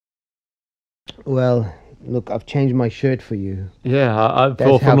Well, look, I've changed my shirt for you. Yeah,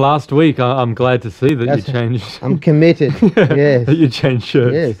 That's from how- last week, I'm glad to see that you That's- changed. I'm committed. Yes. That you changed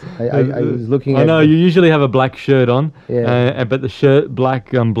shirts. Yes. I was looking I at know the- you usually have a black shirt on, Yeah. but the shirt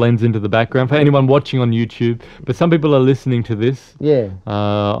black blends into the background for anyone watching on YouTube. But some people are listening to this Yeah.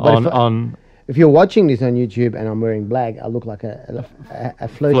 on If you're watching this on YouTube and I'm wearing black, I look like a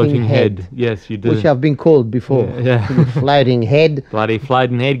floating head. Yes, you do. Which I've been called before. Yeah. Floating head. Bloody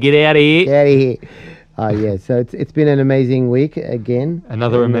floating head, get out of here. Get out of here. Yeah, so it's been an amazing week again.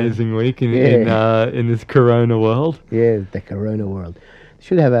 Another And, amazing week in yeah. in this Corona world. Yeah, the Corona world.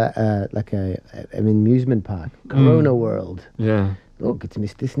 Should have an amusement park. Corona world. Yeah. Look, it's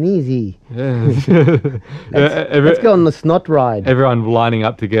Mr. Sneezy. Yes. Let's go on the snot ride. Everyone lining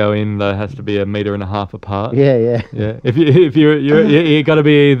up to go in though has to be 1.5 meters apart. Yeah. Yeah. If you got to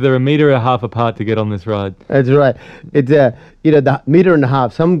be either 1.5 meters apart to get on this ride. That's right. It's the 1.5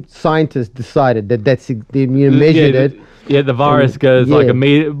 meters. Some scientists decided that's they measured it. Yeah, the virus goes like yeah.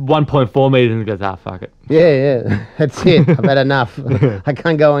 1.4 meters and goes, fuck it. Yeah. That's it. I've had enough. I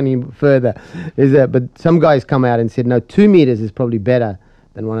can't go any further. But some guys come out and said, no, 2 meters is probably better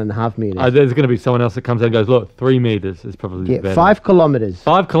than 1.5 meters. There's going to be someone else that comes out and goes, look, 3 meters is probably better. 5 kilometers.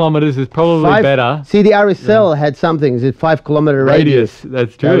 5 kilometers is probably better. See, the RSL had something. Is it 5 kilometer radius?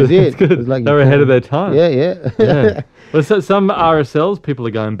 That's true. That was it. That's good. It was like they were ahead of their time. Yeah. Yeah. Well, so some RSLs, people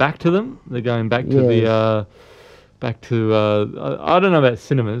are going back to them. They're going back to the... I don't know about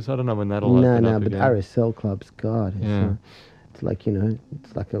cinemas. I don't know when that'll open up but again. RSL clubs, God, it's like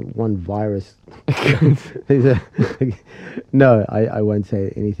it's like a one virus. No, I won't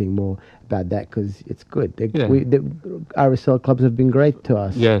say anything more about that because it's good. The RSL clubs have been great to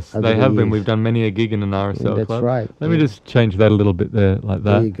us. Yes, they have been. years. We've done many a gig in an RSL That's club. right. Let me just change that a little bit there, like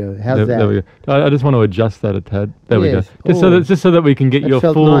that. There you go. How's that? There we go. I just want to adjust that a tad. There we go. Yes. Just so that we can get That your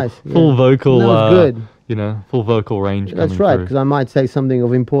felt full nice, yeah. full vocal. That was good. Full vocal range. That's coming right, through. because I might say something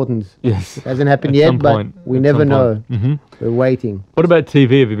of importance. Yes. It hasn't happened At yet, some but point. we At never some know. point. Mhm. We're waiting. What about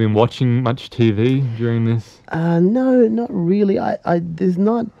TV? Have you been watching much TV during this? No, not really. There's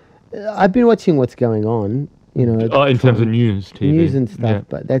not. I've been watching what's going on. In terms of news, TV. News and stuff, Yeah.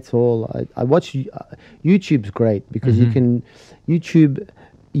 but that's all. I watch. YouTube's great because YouTube,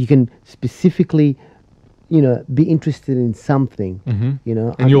 you can specifically, be interested in something. And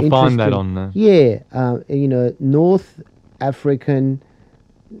I'm you'll find that interested- on there. Yeah, North African,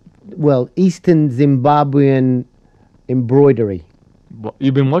 Eastern Zimbabwean embroidery. What,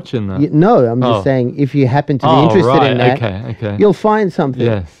 you've been watching that? No, I'm just saying if you happen to be interested in that, okay. you'll find something.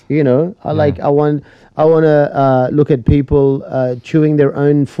 Yes. I want to look at people chewing their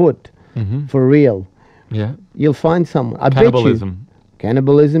own foot for real. Yeah. You'll find someone. I Cannibalism. bet you.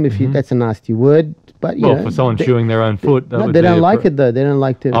 Cannibalism. If you, that's a nasty word, but For someone chewing their own foot, that would they be don't like it though. They don't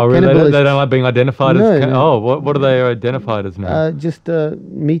like to. Oh, really? They don't like being identified as. What are they identified as now? Just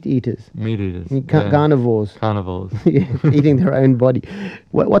meat eaters. Meat eaters. Carnivores. Carnivores. Eating their own body.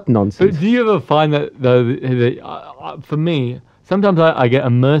 What nonsense. But do you ever find that though? For me, sometimes I get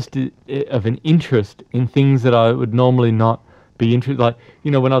immersed of an interest in things that I would normally not be interested. Like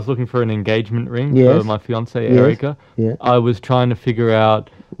when I was looking for an engagement ring for my fiancée Erica, I was trying to figure out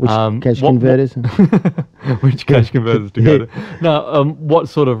which cash converters. Which cash converters to go to? No, what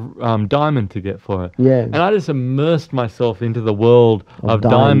sort of diamond to get for it? Yeah. And I just immersed myself into the world of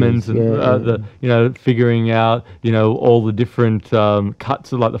diamonds and figuring out all the different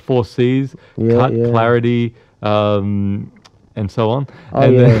cuts of like the 4 C's, cut, clarity, and so on. Oh,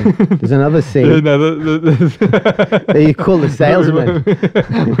 there's another C. That you call the salesman.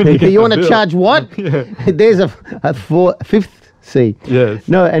 You want to charge what? There's a 5th C. Yes.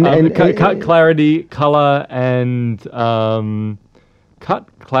 No, and cut, clarity, color, and cut,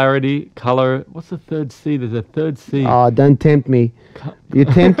 clarity, color. What's the 3rd C? There's a 3rd C. Oh, don't tempt me. You're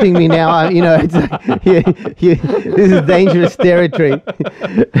tempting me now. It's like, this is dangerous territory.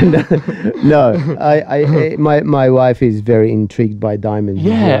 No, my wife is very intrigued by diamonds.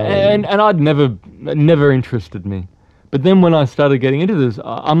 Yeah, and I'd never interested me. But then when I started getting into this,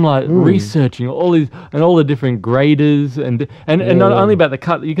 I'm like researching all these and all the different graders and not only about the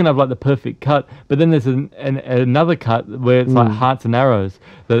cut. You can have like the perfect cut, but then there's another cut where it's like hearts and arrows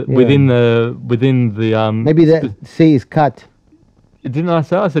that within the maybe that C is cut. Didn't I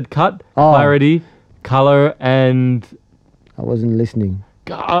say? I said cut, clarity, color, and I wasn't listening.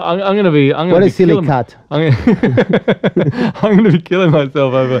 I'm gonna be. What a silly cut! I'm gonna be killing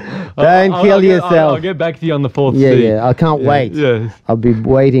myself over. Don't kill yourself. I'll get back to you on the 4th C. C. Yeah. I can't wait. Yes. I'll be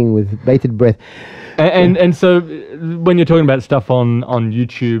waiting with bated breath. And so when you're talking about stuff on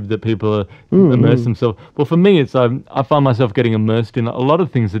YouTube that people are immerse themselves, well, for me, it's I find myself getting immersed in a lot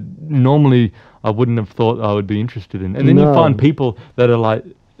of things that normally I wouldn't have thought I would be interested in. And then you find people that are like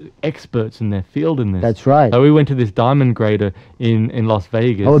experts in their field in this. That's right. We went to this diamond grader in Las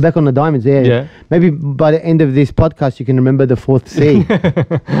Vegas. Oh, we're back on the diamonds, yeah. Maybe by the end of this podcast, you can remember the fourth C.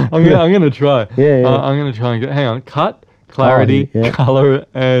 I'm gonna try. Yeah. I'm gonna try and hang on. Cut, clarity, color,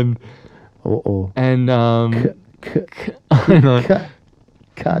 and cut,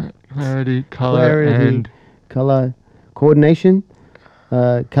 clarity, color, color, coordination,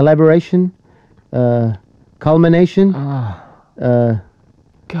 collaboration, culmination.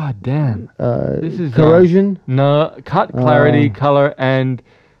 God damn. This is corrosion. No, cut, clarity, color, and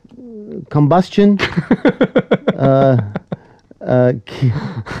combustion.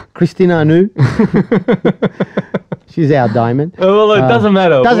 Christina Anu. She's our diamond. Well, it doesn't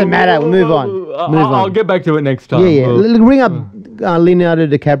matter. Doesn't matter. We'll move on. I'll get back to it next time. Yeah. Ring up Leonardo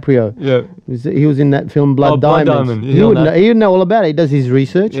DiCaprio. Yeah. He was in that film Blood Diamonds. Diamond. He would know all about it. He does his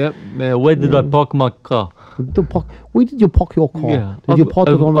research. Yep. Where did I park my car? Where did you park your car? Yeah. Did you park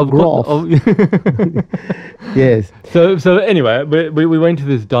it on the grass? Yes. So anyway, we went to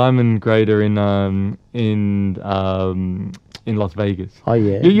this diamond grader in Las Vegas. Oh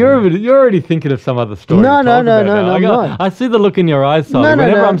yeah. You're already thinking of some other story. No. I see the look in your eyes, Saleh.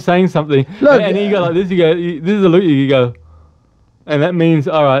 Whenever I'm saying something, and you go like this, you go, this is the look you go, and that means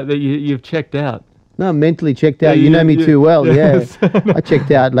all right that you've checked out. No, mentally checked out. You know me too well. Yes, I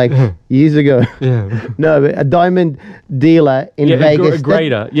checked out like years ago. Yeah. No, but a diamond dealer in Vegas. A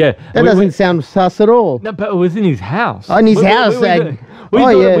grader. That doesn't sound sus at all. No, but it was in his house. Oh, in his house.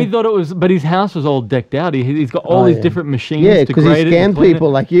 We thought it was, but his house was all decked out. He's got all these different machines. Yeah, because he scammed people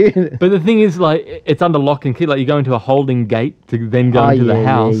like you. But the thing is, like, it's under lock and key. Like, you go into a holding gate to then go into the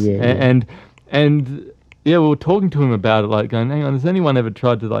house, and yeah, we were talking to him about it, like going, hang on, has anyone ever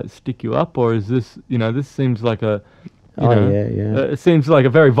tried to like stick you up, or is this, this seems like a, it seems like a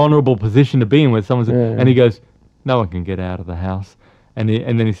very vulnerable position to be in where someone's, and he goes, no one can get out of the house. And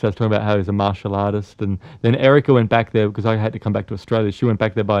then he starts talking about how he's a martial artist, and then Erica went back there because I had to come back to Australia. She went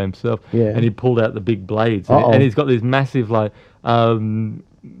back there by himself, and he pulled out the big blades, and he's got these massive like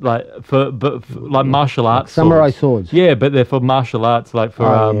martial arts samurai swords. Yeah, but they're for martial arts, like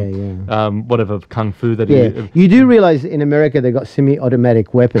for whatever kung fu that. You do realize in America they got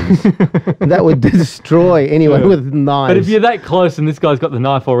semi-automatic weapons that would destroy anyone with knives. But if you're that close and this guy's got the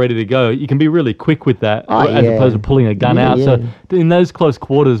knife all ready to go, you can be really quick with that, as opposed to pulling a gun out. So in those close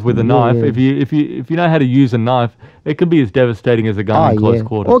quarters with a knife, if you know how to use a knife, it can be as devastating as a gun in close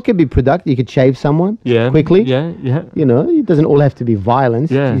quarters. Or it could be productive. You could shave someone quickly. Yeah. It doesn't all have to be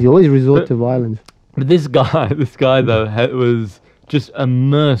violence. Yeah. You always resort to violence. But this guy though was just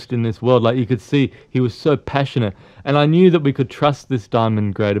immersed in this world. Like, you could see he was so passionate, and I knew that we could trust this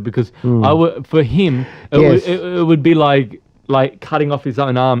diamond grader because for him it would be like cutting off his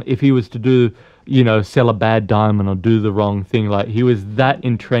own arm if he was to do, sell a bad diamond or do the wrong thing. Like, he was that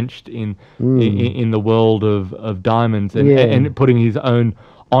entrenched in the world of diamonds and putting his own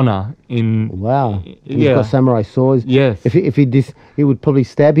honor in. Wow. He's got samurai swords. Yes. If he would probably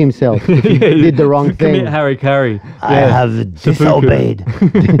stab himself if he did the wrong thing. Commit harikari. I have disobeyed.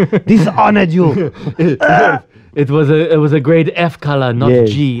 Dishonored you. It was a grade F color, not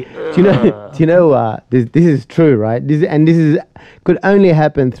G. Do you know? This is true, right? This could only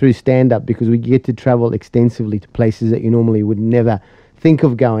happen through stand-up because we get to travel extensively to places that you normally would never think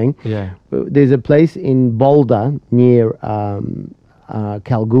of going. Yeah. There's a place in Boulder near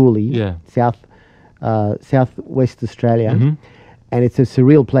Kalgoorlie, southwest Australia, and it's a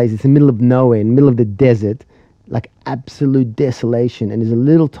surreal place. It's in the middle of nowhere, in the middle of the desert, like absolute desolation. And there's a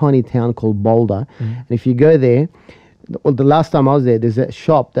little tiny town called Boulder, and if you go there, the last time I was there, there's a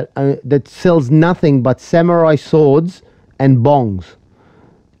shop that sells nothing but samurai swords and bongs.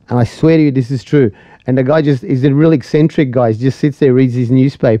 And I swear to you, this is true. And the guy is a real eccentric guy. He just sits there, reads his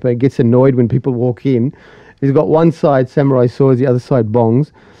newspaper, and gets annoyed when people walk in. He's got one side samurai swords, the other side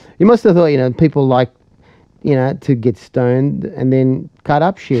bongs. You must have thought, people like, to get stoned and then cut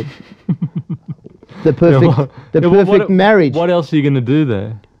up shit. The perfect marriage. What else are you going to do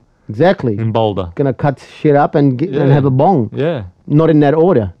there? Exactly. In Boulder. Going to cut shit up and have a bong. Yeah. Not in that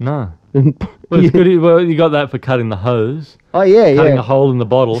order. No. Well, it's good. Well, you got that for cutting the hose. Oh, yeah, cutting a hole in the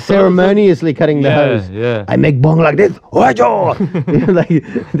bottle. Ceremoniously cutting the hose. Yeah. I make bong like this. That's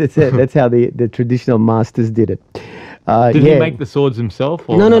how the traditional masters did it. Did he make the swords himself?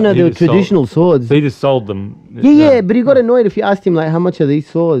 Or no, they were traditional swords. So he just sold them. Yeah, but he got annoyed if you asked him, like, how much are these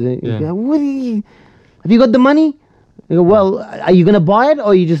swords? And he'd go, have you got the money? You go, well, are you going to buy it or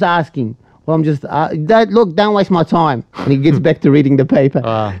are you just asking? Well, I'm just, Dad, look, don't waste my time. And he gets back to reading the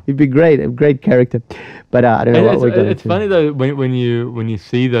paper. He'd be great, a great character. But I don't know what we're going to. It's funny though when you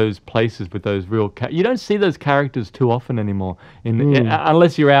see those places with those real you don't see those characters too often anymore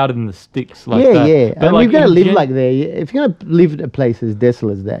unless you're out in the sticks like that. Yeah. But like, you've got to live like there. If you're going to live in a place as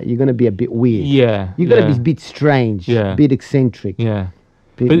desolate as that, you're going to be a bit weird. Yeah. You've got to be a bit strange. Yeah. A bit eccentric. Yeah.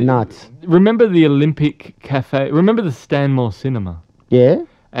 Bit nuts. Remember the Olympic Cafe? Remember the Stanmore Cinema? Yeah.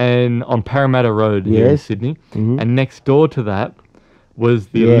 And on Parramatta Road here in Sydney. Mm-hmm. And next door to that was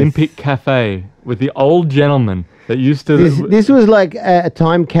the Olympic Cafe with the old gentleman that used to... This was like a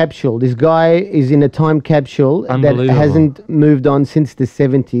time capsule. This guy is in a time capsule that hasn't moved on since the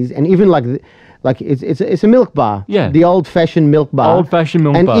 70s. And even like it's a milk bar. Yeah. The old-fashioned milk bar. Old-fashioned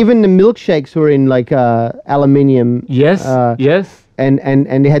milk bar. And even the milkshakes were in like aluminium. Yes, yes.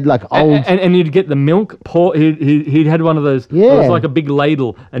 And they had like old... And he'd get the milk pour... He had one of those... Yeah. It was like a big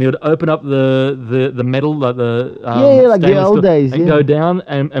ladle. And he would open up the metal, like the... like the old days, and go down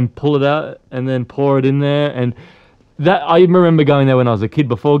and pull it out and then pour it in there. And that I remember going there when I was a kid,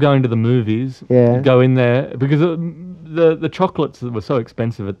 before going to the movies. Yeah. Go in there because... The chocolates were so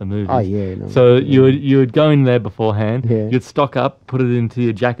expensive at the movies. Oh yeah. No, so you would go in there beforehand. Yeah. You'd stock up, put it into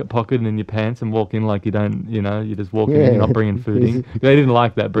your jacket pocket and in your pants, and walk in like you don't. You just walk in and you're not bringing food in. They didn't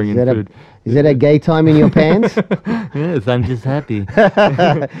like that bringing food. Is that a gay time in your pants? Yes, I'm just happy.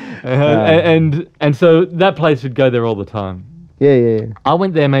 And so that place would go there all the time. Yeah. I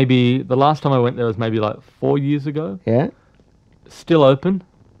went there the last time I went there was maybe like 4 years ago. Yeah. Still open,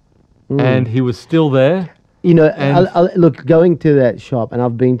 and he was still there. You know, look, going to that shop, and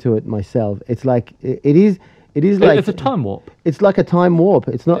I've been to it myself. It's like it is like it's a time warp. It's like a time warp.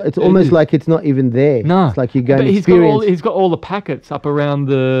 It's not. It's almost like it's not even there. No, it's like you're going to he's experience. He's got all the packets up around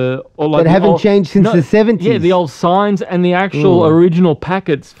that haven't changed since the 70s. Yeah, the old signs and the actual original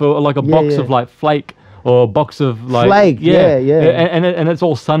packets for like a box of like flake. Or a box of like flake, yeah. And it's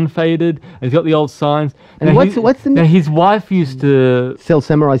all sun faded. And he's got the old signs. And now what's the now his wife used to sell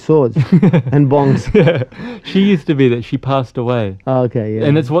samurai swords and bongs. Yeah, she used to be that. She passed away. Oh, okay, yeah.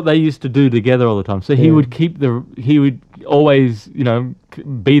 And it's what they used to do together all the time. So he would always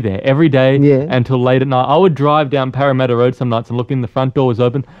be there every day until late at night. I would drive down Parramatta Road some nights and look in. The front door was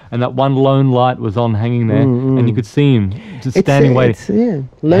open, and that one lone light was on, hanging there, and you could see him just standing waiting.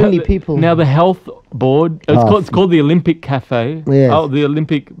 Lonely people. Now the health board. It's called the Olympic Cafe. Yes. Oh, the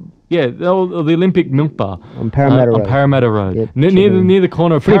Olympic. Yeah, the Olympic Milk Bar on Parramatta Road. On Parramatta Road, Yep, near the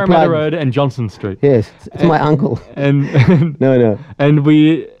corner of Parramatta plug. Road and Johnson Street. Yes, it's my uncle. And no. And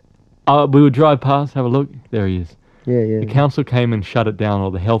we would drive past, have a look. There he is. Yeah. The council came and shut it down,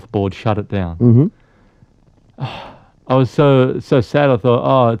 or the health board shut it down. Mm-hmm. I was so sad. I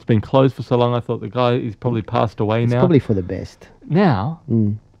thought, it's been closed for so long. I thought the guy is probably passed away now. It's probably for the best. Now,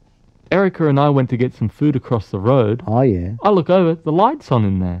 Erica and I went to get some food across the road. Oh yeah. I look over, the light's on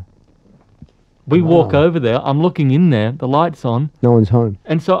in there. We walk over there. I'm looking in there. The light's on. No one's home.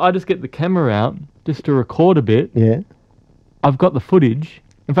 And so I just get the camera out just to record a bit. Yeah. I've got the footage.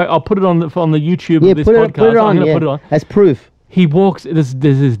 In fact, I'll put it on the YouTube of this podcast. Put it on. I'm going to put it on. As proof. He walks. There's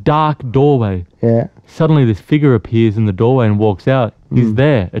this dark doorway. Yeah. Suddenly, this figure appears in the doorway and walks out. He's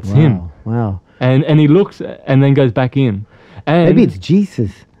there. It's him. Wow. And he looks and then goes back in. And maybe it's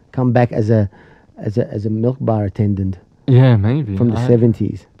Jesus come back as a milk bar attendant. Yeah, maybe. From the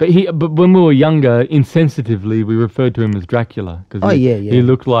 70s. But when we were younger, insensitively, we referred to him as Dracula. Cause he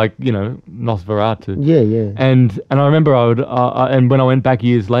looked like, Nosferatu. Yeah. And I remember and when I went back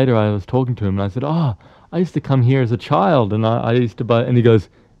years later, I was talking to him and I said, I used to come here as a child and I used to buy, and he goes,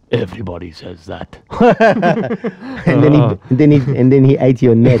 everybody says that. and then he ate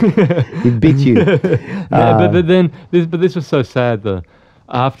your neck. He bit you. But this was so sad though.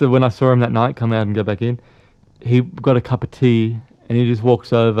 After when I saw him that night come out and go back in, he got a cup of tea and he just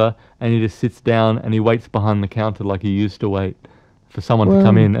walks over and he just sits down and he waits behind the counter like he used to wait for someone to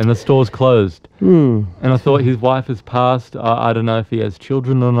come in, and the store's closed. And I thought his wife has passed. I don't know if he has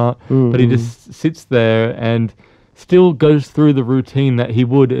children or not, but he just sits there and still goes through the routine that he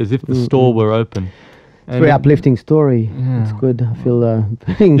would as if the store were open. It's a very uplifting story. Yeah. It's good. I feel.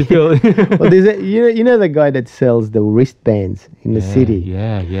 You feel well, there's you know the guy that sells the wristbands in the city.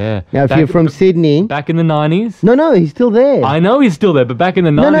 Yeah. Now, if you're from Sydney, back in the 90s. No, he's still there. I know he's still there, but back in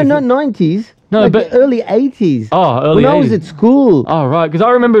the 90s. No, not 90s. No, like but the early 80s. Oh, early 80s. When I was at school. Oh, right. Because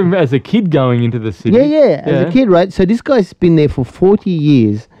I remember him as a kid going into the city. Yeah, as a kid, right? So this guy's been there for 40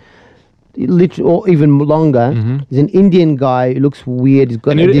 years. Literally, or even longer. He's an Indian guy. He looks weird. He's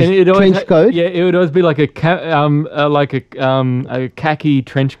got this trench coat. Yeah, it would always be like a khaki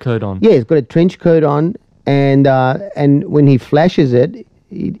trench coat on. Yeah, he's got a trench coat on, and when he flashes it,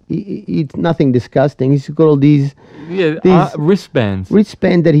 it's nothing disgusting. He's got all these wristbands.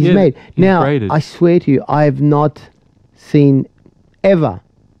 wristband that he's made. Now, braided. I swear to you, I have not seen ever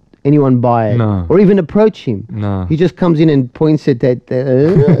anyone buy it or even approach him. No. He just comes in and points it at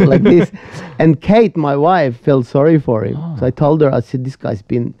like this. And Kate, my wife, felt sorry for him. So I told her, I said, this guy's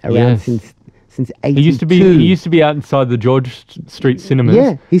been around since 82. He used to be out inside the George Street cinemas.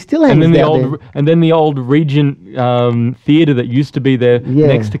 Yeah, he still hangs there. And then the old Regent theatre that used to be there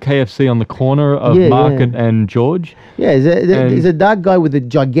next to KFC on the corner of Market and George. Yeah, he's a dark guy with a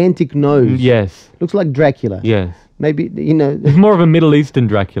gigantic nose. Yes. Looks like Dracula. Yes. Maybe, you know. He's more of a Middle Eastern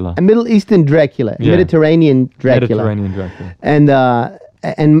Dracula. A Middle Eastern Dracula. A Mediterranean Dracula. Mediterranean Dracula.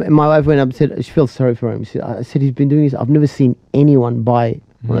 And my wife went up and said, she felt sorry for him. I said, he's been doing this. I've never seen anyone buy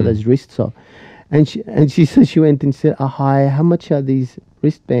one of those wrists off. And she said, she went and said, hi, how much are these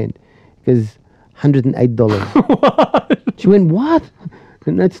wristbands? Because $108. What? She went, what?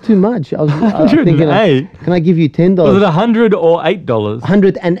 And that's too much. I was thinking, can I give you $10? Was it $100 or $8?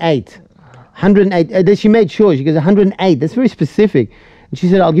 108. 108. Then she made sure. She goes, 108. That's very specific. And she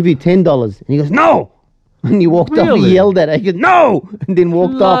said, I'll give you $10. And he goes, no. And he walked off. He yelled at her. He goes, no. And then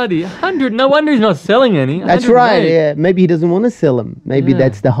walked Bloody off. 100. No wonder he's not selling any. That's right. Yeah. Maybe he doesn't want to sell them. Maybe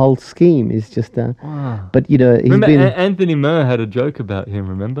that's the whole scheme. It's just But, you know, he's been... Anthony Murr had a joke about him,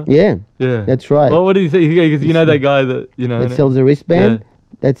 remember? Yeah. Yeah. That's right. Well, what did he say? Because you know that guy that, you know... That sells a wristband?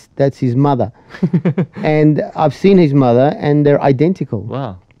 Yeah. That's his mother. And I've seen his mother, and they're identical.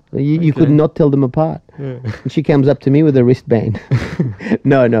 Wow. You could not tell them apart. Yeah. And she comes up to me with a wristband.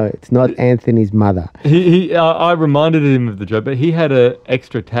 No, it's not Anthony's mother. I reminded him of the joke, but he had a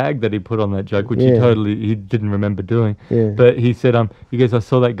extra tag that he put on that joke, which he didn't remember doing. Yeah. But he said, you guys, I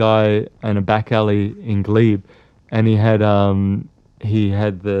saw that guy in a back alley in Glebe, and he had the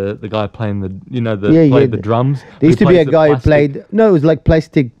guy playing the drums. There used to be a guy who played. No, it was like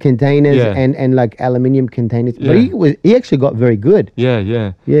plastic containers and like aluminium containers. Yeah. But he actually got very good.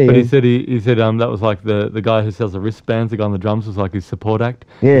 Yeah. But he said that was like the guy who sells the wristbands. The guy on the drums was like his support act.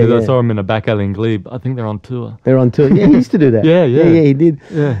 Yeah. I saw him in a back alley in Glebe. I think they're on tour. Yeah, he used to do that. Yeah, he did.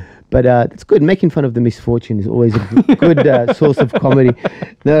 Yeah. But it's good. Making fun of the misfortune is always a good source of comedy.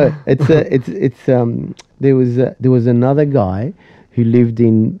 No, there was another guy who lived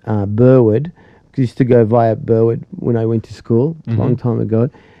in Burwood. I used to go via Burwood when I went to school a long time ago,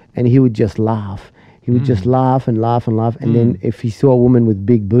 and he would just laugh. He would just laugh and laugh and laugh, and then if he saw a woman with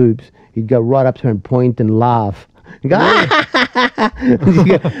big boobs, he'd go right up to her and point and laugh. And go,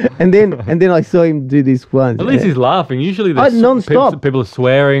 and then I saw him do this once. At least he's laughing. Usually non-stop. People are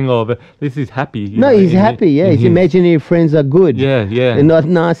swearing, but at least he's happy. He's happy. His imaginary friends are good. Yeah. They're not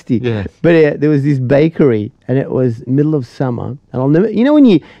nasty. Yes. But there was this bakery, and it was middle of summer, and I'll never. You know when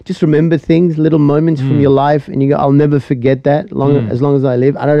you just remember things, little moments from your life, and you go, I'll never forget that as long as I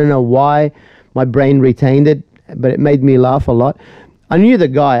live. I don't know why my brain retained it, but it made me laugh a lot. I knew the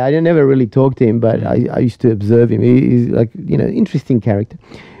guy. I never really talked to him, but I used to observe him. He's like, interesting character.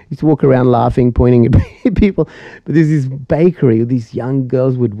 He used to walk around laughing, pointing at people. But there's this bakery where these young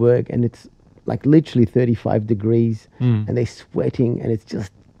girls would work, and it's like literally 35 degrees, and they're sweating, and it's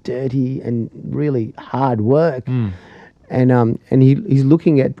just dirty and really hard work. And he's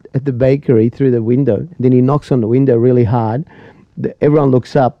looking at the bakery through the window, and then he knocks on the window really hard. Everyone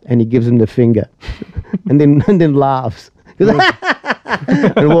looks up, and he gives them the finger, and then laughs.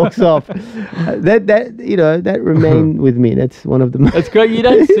 And walks off. That remained with me. That's one of the. That's great. You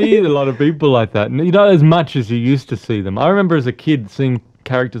don't see a lot of people like that. You don't as much as you used to see them. I remember as a kid seeing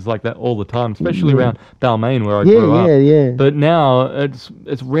characters like that all the time, especially around Balmain where I grew up. Yeah. But now it's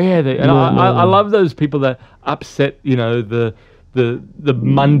rare. I love those people that upset the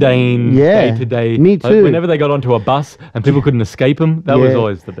mundane day-to-day. Me too. Whenever they got onto a bus and people couldn't escape them, that was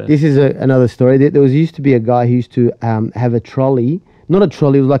always the best. This is another story. There used to be a guy who used to have a trolley. Not a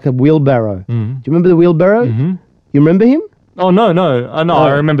trolley, it was like a wheelbarrow. Do you remember the wheelbarrow? You remember him? Oh, no.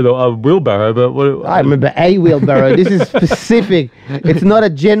 I remember the wheelbarrow, but what... I remember a wheelbarrow. This is specific. It's not a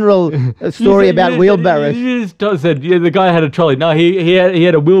general story about wheelbarrows. You just said, the guy had a trolley. No, he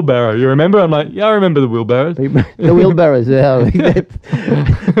had a wheelbarrow. You remember? I'm like, yeah, I remember the wheelbarrows. The wheelbarrows.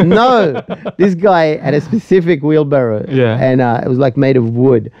 No, this guy had a specific wheelbarrow. Yeah. And it was like made of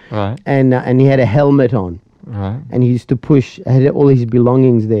wood. Right. And he had a helmet on. Right. And he used to push, had all his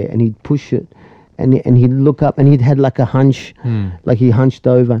belongings there, and he'd push it. And he'd look up, and he'd had like a hunch, like he hunched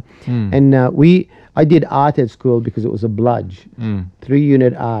over. And I did art at school because it was a bludge,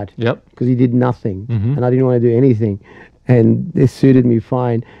 3-unit art. Yep. Because he did nothing, and I didn't want to do anything, and this suited me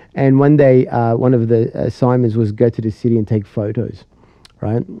fine. And one day, one of the assignments was go to the city and take photos,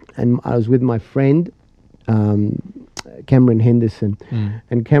 right? And I was with my friend, Cameron Henderson.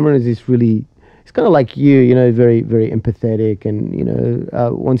 And Cameron is this really, it's kind of like you know, very, very empathetic and, you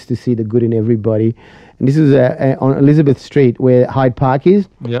know, wants to see the good in everybody. And this is on Elizabeth Street where Hyde Park is.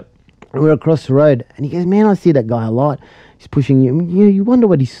 Yep. And we're across the road. And he goes, man, I see that guy a lot. He's pushing you. I mean, you wonder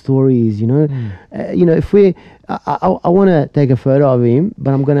what his story is, you know. You know, if we, I want to take a photo of him,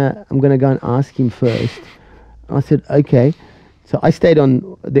 but I'm gonna go and ask him first. I said, okay. So I stayed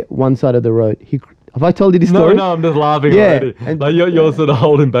on the one side of the road. Have I told you this story? No, I'm just laughing Yeah, already. Like you're sort of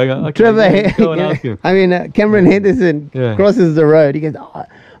holding back. Okay, Trevor, go and ask him. I mean, Cameron Henderson crosses the road. He goes, I'm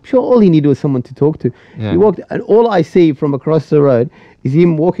sure all he needed was someone to talk to. Yeah. He walked, and all I see from across the road is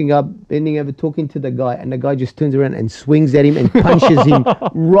him walking up, bending over, talking to the guy, and the guy just turns around and swings at him and punches him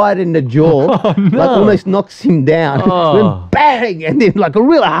right in the jaw, like almost knocks him down. Then bang, and then like a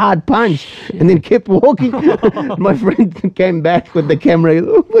real hard punch, and then kept walking. My friend came back with the camera,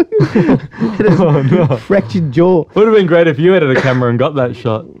 fractured jaw. Would have been great if you had a camera and got that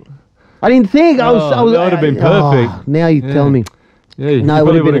shot. I didn't think I was. That would have been perfect. Now you tell me. Yeah, you No, it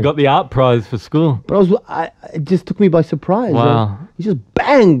probably would've would been have got the art prize for school. But it just took me by surprise. Wow. He just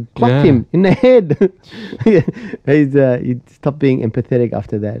bang, plucked him in the head. He stopped being empathetic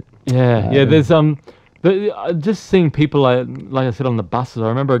after that. Yeah, there's just seeing people like I said on the buses. I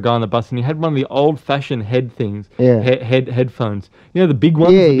remember a guy on the bus and he had one of the old-fashioned head things, headphones. You know, the big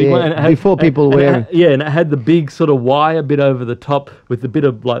ones. Yeah, the big one, and it had, before people wearing. And it had the big sort of wire bit over the top with a bit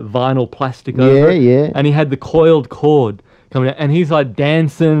of like vinyl plastic over it. Yeah. And he had the coiled cord coming out, and he's like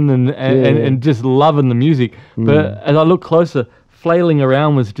dancing and just loving the music. But as I look closer, flailing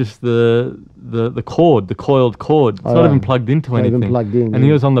around was just the cord, the coiled cord. It's not even plugged into anything. Even plugged in, and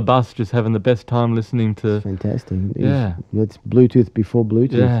he was on the bus just having the best time listening to. Fantastic. Yeah. It's Bluetooth before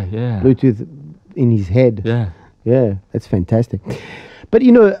Bluetooth. Yeah. Bluetooth in his head. Yeah. That's fantastic. But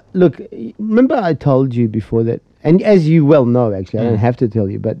you know, look, remember I told you before that, and as you well know, actually, I don't have to tell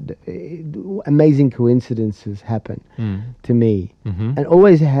you, but amazing coincidences happen to me, and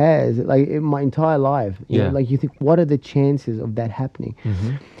always has, like in my entire life. You know, like you think, what are the chances of that happening?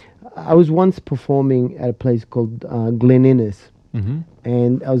 I was once performing at a place called Glen Innes, and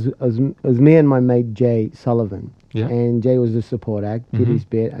it was me and my mate Jay Sullivan, and Jay was the support act, did his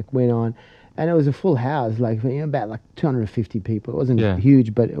bit. I went on. And it was a full house, like about like 250 people. It wasn't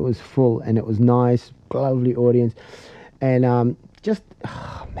huge, but it was full, and it was nice, lovely audience, and man,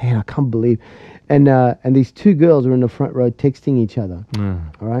 I can't believe. And these two girls were in the front row texting each other.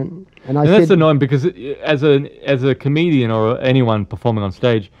 All right, and I said, that's annoying because as a comedian or anyone performing on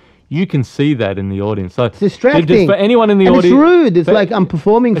stage, you can see that in the audience. So it's distracting. Just for anyone in the audience, it's rude. It's like I'm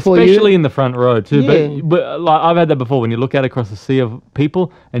performing for you, especially in the front row too. But like I've had that before. When you look out across a sea of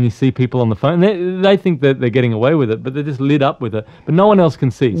people and you see people on the phone, they think that they're getting away with it, but they're just lit up with it. But no one else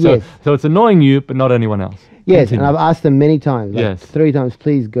can see. So it's annoying you, but not anyone else. Yes, Continue. And I've asked them many times, like 3 times,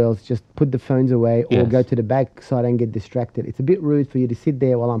 please, girls, just put the phones away or go to the back side and get distracted. It's a bit rude for you to sit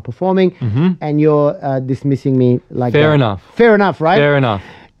there while I'm performing and you're dismissing me like that. Fair enough. Fair enough, right? Fair enough.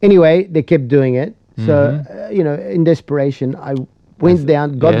 Anyway, they kept doing it. So, you know, in desperation, I went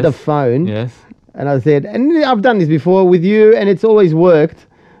down, got the phone, and I said, and I've done this before with you, and it's always worked.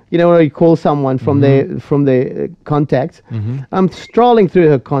 You know, when you call someone from the contacts, I'm strolling through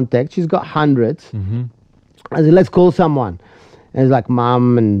her contacts. She's got hundreds. I said, let's call someone. And it's like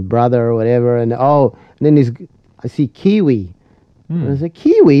mum and brother or whatever. And then I see Kiwi. And I said,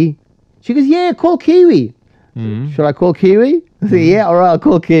 Kiwi? She goes, yeah, call Kiwi. Should I call Kiwi? I said, yeah, all right, I'll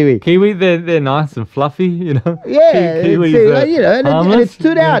call Kiwi. Kiwi, they're nice and fluffy, you know. Yeah, Kiwi's, you know, and it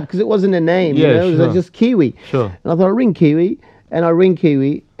stood out because it wasn't a name. Yeah, you know, it was just Kiwi. Sure. And I thought, I'll ring Kiwi, and I ring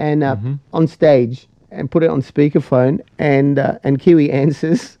Kiwi, and on stage, and put it on speakerphone, and Kiwi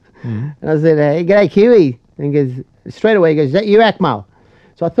answers, and I said, hey, g'day, Kiwi, and he goes straight away. He goes, is that you, Akmal?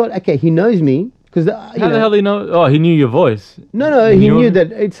 So I thought, okay, he knows me. How the hell did he know? Oh, he knew your voice. No, he knew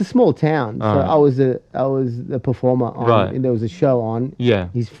that it's a small town. So I was the performer on. And there was a show on. Yeah.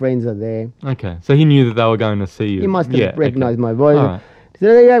 His friends are there. Okay. So he knew that they were going to see you. He must have recognized my voice. All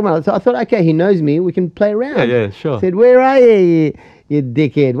right. So I thought, okay, he knows me. We can play around. Yeah, sure. I said, where are you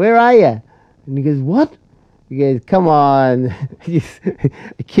dickhead? Where are you? And he goes, what? He goes, come on,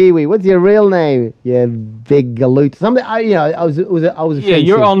 Kiwi. What's your real name? You big galoot. Something. I was. Yeah,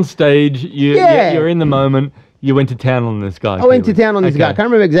 you're on stage. You're in the moment. You went to town on this guy. I went to town on this guy. I can't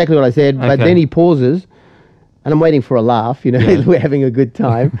remember exactly what I said, but then he pauses, and I'm waiting for a laugh. You know, we're having a good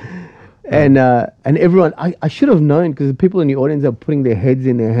time, and everyone. I should have known because the people in the audience are putting their heads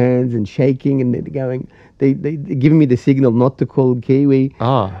in their hands and shaking, and they're going. They're giving me the signal not to call Kiwi.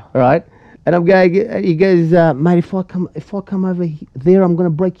 All right. And I'm going. He goes, mate. If I come over there, I'm going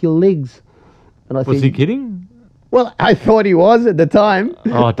to break your legs. And I was he kidding? Well, I thought he was at the time,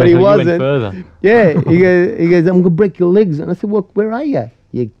 Oh, but he you went wasn't. further. Yeah, he goes, I'm gonna break your legs. And I said, well, where are you?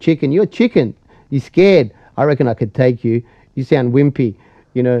 You chicken. You're chicken. You're scared. I reckon I could take you. You sound wimpy.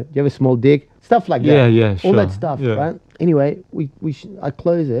 You know, do you have a small dick? Stuff like that. Yeah, sure. All that stuff, Yeah. right? Anyway, I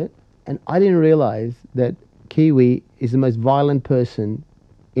close it, and I didn't realize that Kiwi is the most violent person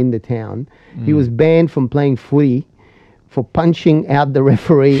in the town. He was banned from playing footy for punching out the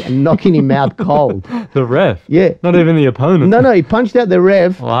referee and knocking him out cold. The ref? Yeah. Not even the opponent? No, he punched out the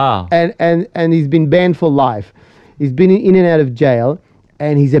ref. Wow. And he's been banned for life. He's been in and out of jail,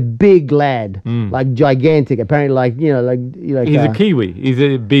 and he's a big lad, like gigantic. Apparently, like, you know, like He's a Kiwi. He's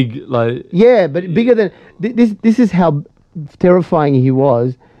a big, like... Yeah, but bigger than... This is how terrifying he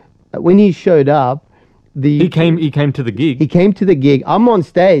was. When he showed up, He came to the gig. He came to the gig. I'm on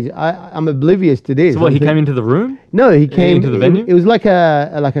stage. I'm oblivious to this. So what, he came into the room? No, he came... Into the venue? It was like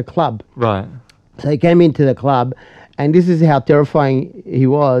a club. Right. So he came into the club, and this is how terrifying he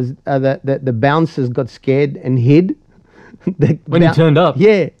was. The bouncers got scared and hid. When he turned up?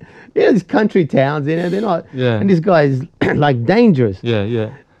 Yeah. Yeah, these country towns, you know, they're not... Yeah. And this guy is, like, dangerous.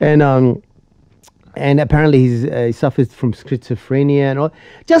 Yeah. And apparently he suffers from schizophrenia and all.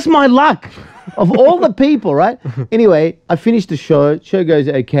 Just my luck of all the people, right? Anyway, I finished the show. Show goes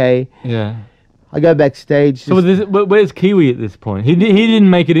okay. Yeah. I go backstage. So where's Kiwi at this point? He didn't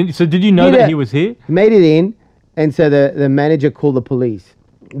make it in. So did you know that he was here? Made it in, and so the manager called the police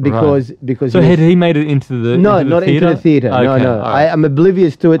because So had he made it into the not theater? into the theater. Okay, No. right. I'm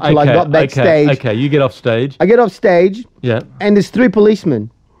oblivious to it till I got backstage. Okay, you get off stage. I get off stage. Yeah. And there's 3 policemen.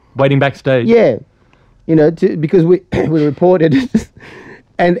 Waiting backstage. Yeah. You know, because we reported,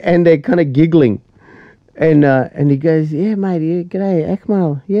 and they're kind of giggling, and he goes, yeah, mate, yeah, g'day,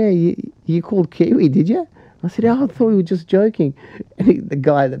 Akmal, yeah, you called Kiwi, did you? I said, oh, I thought we were just joking. And the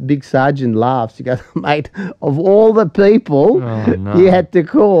guy, the big sergeant, laughs. He goes, mate, of all the people you had to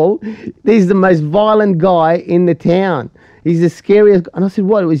call, he's the most violent guy in the town. He's the scariest. And I said,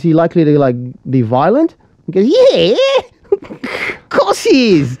 what, was he likely to like be violent? He goes, yeah, of course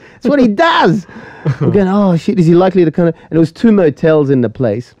he is. That's what he does. I'm going, oh shit, is he likely to kind of... And there was 2 motels in the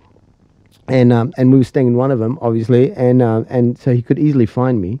place. And we were staying in one of them, obviously. And so he could easily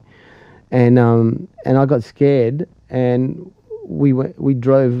find me. And I got scared, and we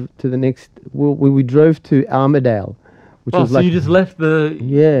drove to the next... We drove to Armadale, which was so like... you just left the...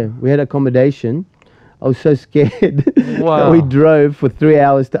 Yeah, we had accommodation. I was so scared Wow. that we drove for 3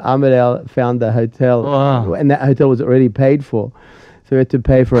 hours to Armadale, found the hotel, and that hotel was already paid for. So we had to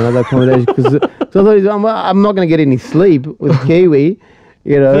pay for another accommodation. So I thought, I'm not going to get any sleep with Kiwi,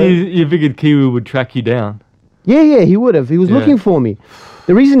 you know. So you figured Kiwi would track you down? Yeah, he would have. He was looking for me.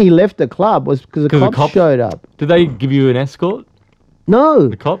 The reason he left the club was because the cops showed up. Did they give you an escort? No.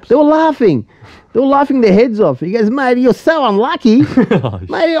 The cops? They were laughing. They were laughing their heads off. He goes, mate, you're so unlucky.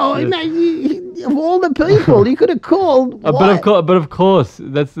 Mate, of all the people you could have called. But of course,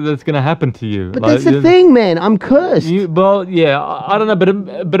 that's going to happen to you. But that's the thing, man. I'm cursed. I don't know,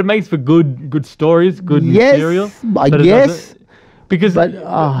 but it makes for good stories, good material. I guess.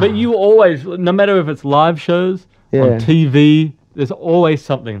 But you always, no matter if it's live shows on TV, there's always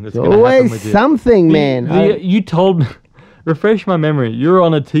something that's going to happen with you. Always something, man. You told me, refresh my memory. You were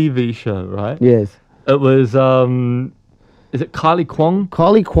on a TV show, right? Yes. It was is it Kylie Kwong?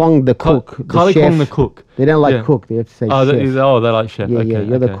 Kylie Kwong, the cook. Kylie Kwong, the cook. They don't like cook. They have to say chef. They like chef. Yeah, okay,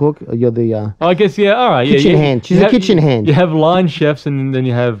 You're the cook. Or you're the. I guess all right. Kitchen hand. She's a kitchen hand. You have line chefs and then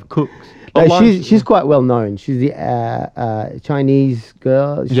you have cooks. She's quite well known. She's the Chinese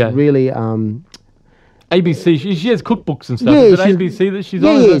girl. She's really ABC. She has cookbooks and stuff. Yeah, Is it ABC that she's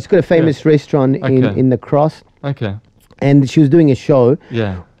on? Yeah, she's got a famous restaurant in the Cross. Okay. And she was doing a show.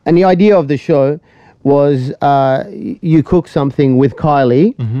 Yeah. And the idea of the show was you cook something with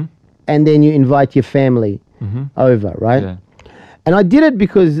Kylie, and then you invite your family over, right? Yeah. And I did it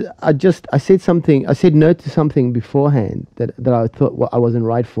because I said no to something beforehand that I thought I wasn't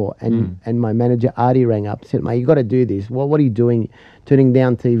right for. And my manager, Artie, rang up and said, mate, you got to do this. What are you doing? Turning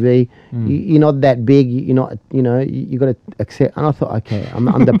down TV? You're not that big. You're not, you got to accept. And I thought, okay, I'm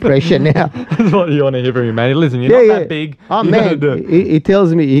under pressure now. That's what you want to hear from me, man. Listen, you're not that big. Oh, man. He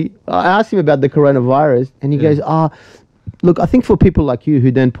tells me, I asked him about the coronavirus, and he goes, look, I think for people like you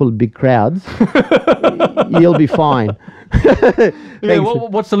who don't pull big crowds, you'll be fine.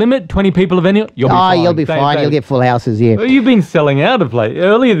 What's the limit? 20 people of any? You'll be fine. You'll be fine. You'll get full houses, yeah. Well, you've been selling out of late.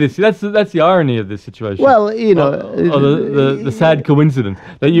 Earlier this year, that's the irony of this situation. Well, the sad coincidence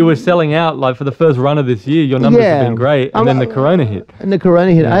that you were selling out like for the first run of this year. Your numbers have been great, and then the corona hit. And the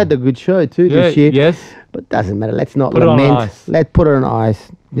corona hit. I had a good show too this year. Yes. But doesn't matter. Let's not Put it on lament. ice. Let's put it on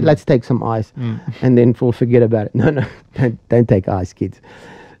ice. Let's take some ice, and then we'll forget about it. No, don't take ice, kids.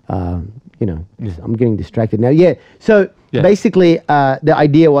 I'm getting distracted now. Yeah. So basically, the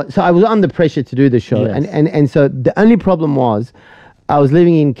idea was, so I was under pressure to do the show, Yes. and so the only problem was, I was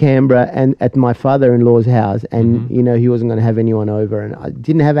living in Canberra and at my father-in-law's house, and he wasn't going to have anyone over, and I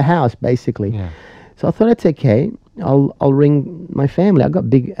didn't have a house basically. Yeah. So I thought it's okay. I'll ring my family. I got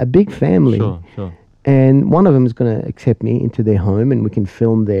a big family. Sure. And one of them is going to accept me into their home, and we can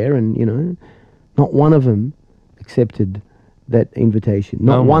film there. And not one of them accepted that invitation.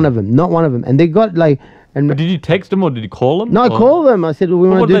 Not one of them. And they got like. And But did you text them or did you call them? no, I called them. I said, "Well, we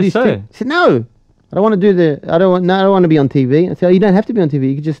want to do this." Say? I said, "No, I don't want to do I don't want to be on TV." I said, "Oh, you don't have to be on TV.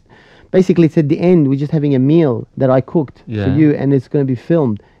 You could just." Basically, it's at the end. We're just having a meal that I cooked for you, and it's going to be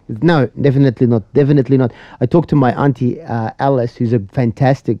filmed. No, definitely not. I talked to my auntie Alice, who's a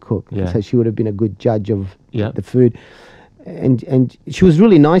fantastic cook. Yeah. So she would have been a good judge of Yeah. the food. And she was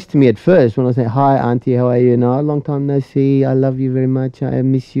really nice to me at first when I said, "Hi, auntie, how are you? No, long time no see. I love you very much. I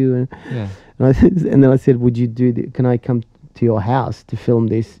miss you." Yeah. And then I said, "Would you can I come to your house to film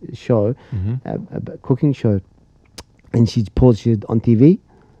this show, a cooking show?" And she paused. She said, "On TV?"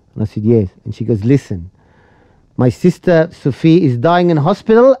 And I said, "Yes." And she goes, "Listen, my sister Sophie is dying in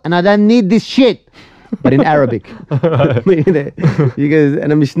hospital, and I don't need this shit." But in Arabic. She goes,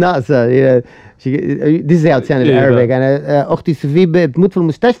 and I'm Mishnasa. This is how it sounded in Arabic. And Okhti Sophie moet voor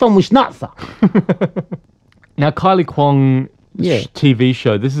mustashfa Mishnasa. Now, Kylie Kwong TV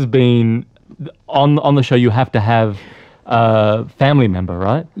show, this has been, on the show you have to have a family member,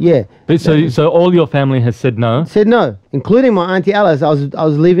 right? Yeah. But so all your family has said no? Said no, including my auntie Alice. I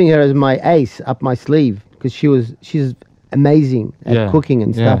was leaving her as my ace up my sleeve because she's amazing at cooking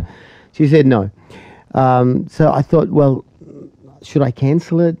and stuff. She said no. So I thought, well, should I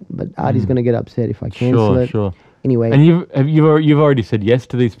cancel it? But Artie's going to get upset if I cancel it. Sure. Anyway. And you've already said yes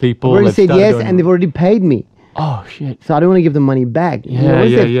to these people? I've already said yes, and they've already paid me. Oh, shit. So I don't want to give them money back. Yeah.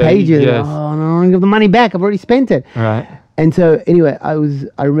 Paid you. Yes. Oh, no, I don't want to give the money back. I've already spent it. Right. And so anyway, I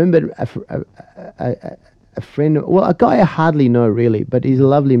remembered a friend, well, a guy I hardly know really, but he's a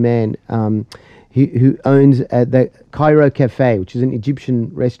lovely man who owns the Cairo Cafe, which is an Egyptian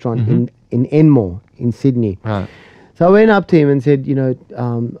restaurant in Enmore in Sydney. Right. So I went up to him and said,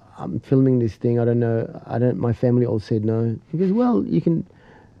 I'm filming this thing. I don't know. My family all said no. He goes, well, you can.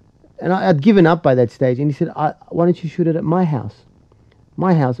 And I'd given up by that stage. And he said, why don't you shoot it at my house?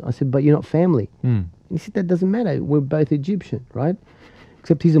 My house. I said, but you're not family. And he said, that doesn't matter. We're both Egyptian, right?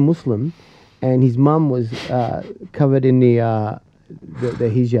 Except he's a Muslim. And his mum was covered in the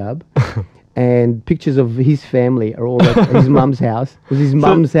hijab. And pictures of his family are all at his mum's house. It was his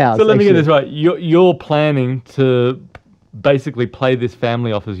mum's house. So let me get this right. You're planning to basically play this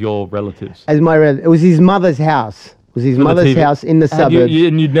family off as your relatives. As my relative. It was his mother's house. It was his mother's house in the suburbs.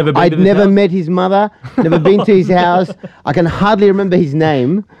 And you'd never been I'd never met his mother, never been to his house. I can hardly remember his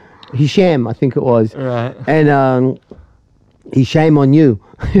name. Hisham, I think it was. Right. And shame on you.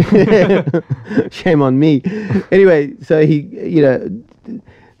 Shame on me. Anyway, so he,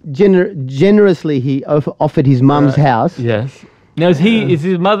 generously he offered his mum's house. Yes. Now is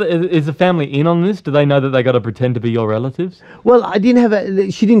his mother, is the family in on this? Do they know that they got to pretend to be your relatives? Well,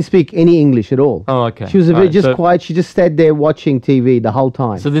 she didn't speak any English at all. Oh, okay. She was just quiet. She just stayed there watching TV the whole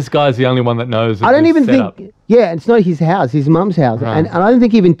time. So this guy's the only one that knows. I don't even think. Yeah, it's not his house. His mum's house, right. And I don't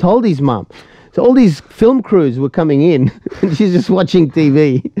think he even told his mum. So all these film crews were coming in, and she's just watching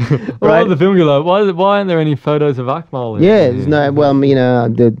TV. Right? The film, you're like, why aren't there any photos of Akmal? Yeah, there's no. Well,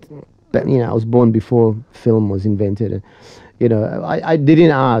 I was born before film was invented. I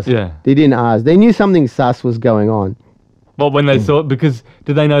didn't ask. Yeah. They didn't ask. They knew something sus was going on. Well, when they saw it, because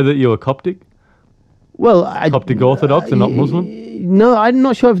did they know that you were Coptic? Well, Coptic Orthodox and not Muslim? No, I'm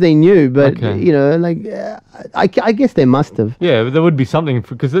not sure if they knew, but I guess they must have. Yeah, but there would be something,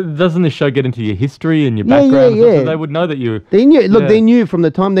 because doesn't this show get into your history and your background? Yeah. So they would know that you. They knew. Look, they knew from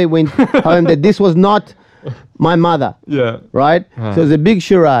the time they went home that this was not my mother. Yeah. Right. So it was a big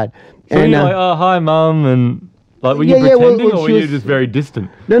charade. So and you're like, oh, hi, mum, and. Like, were you pretending, or were you just very distant?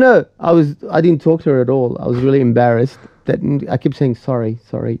 No, I didn't talk to her at all. I was really embarrassed. That I kept saying sorry,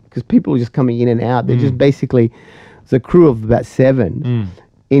 because people were just coming in and out. They're just basically, it's a crew of about 7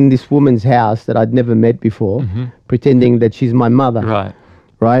 in this woman's house that I'd never met before, pretending that she's my mother.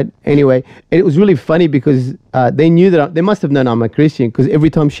 Right. Anyway, it was really funny because they knew that they must have known I'm a Christian, because every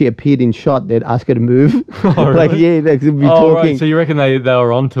time she appeared in shot, they'd ask her to move. Oh, really? They'd be talking. Right. So you reckon they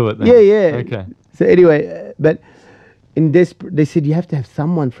were onto it then? Yeah. Okay. So anyway, but they said you have to have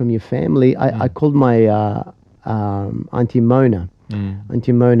someone from your family. I called my Auntie Mona,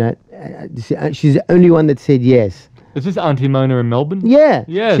 Auntie Mona. She's the only one that said yes. Is this Auntie Mona in Melbourne? Yeah.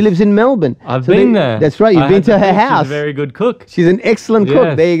 Yes. She lives in Melbourne. I've been there. That's right. You've been to her house. She's a very good cook. She's an excellent cook.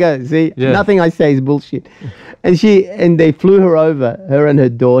 Yes. There you go. See, Yes. nothing I say is bullshit. And they flew her over, her and her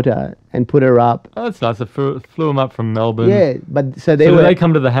daughter, and put her up. Oh, that's nice. I flew them up from Melbourne. Yeah, but so Did they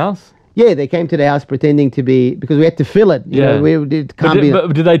come to the house? Yeah, they came to the house pretending to be, because we had to fill it. You know, it can't be.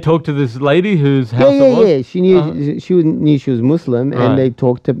 But did they talk to this lady whose house it was? Yeah. She knew she was Muslim, Right. and they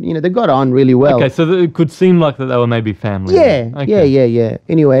talked to. They got on really well. Okay, so it could seem like that they were maybe family. Yeah, Okay. yeah.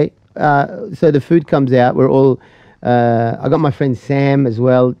 Anyway, so the food comes out. We're all. I got my friend Sam as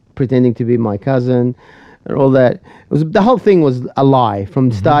well, pretending to be my cousin, and all that. The whole thing was a lie from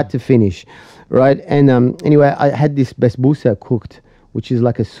start to finish, right? And anyway, I had this basbousa cooked, which is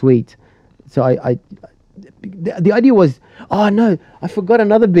like a sweet. So the idea was, oh no, I forgot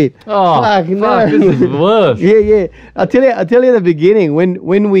another bit. Oh, fuck, no. this is worse. Yeah. I'll tell you the beginning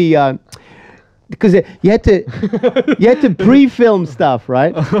when we because you had to pre-film stuff,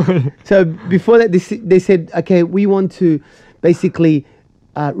 right? So before that, they said, okay, we want to basically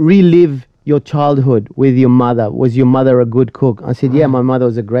relive your childhood with your mother. Was your mother a good cook? I said, yeah, my mother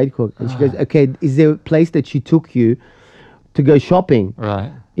was a great cook. And she goes, okay, is there a place that she took you to go shopping?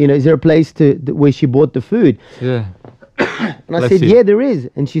 Right. Is there a place where she bought the food? Yeah. And I said, yeah, there is.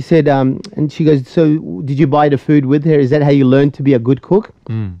 And she said, and she goes, so did you buy the food with her? Is that how you learned to be a good cook?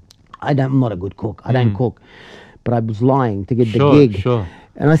 I'm not a good cook. I don't cook. But I was lying to get the gig. Sure.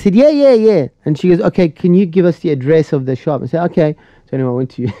 And I said, yeah. And she goes, okay, can you give us the address of the shop? I said, okay. So anyway, I went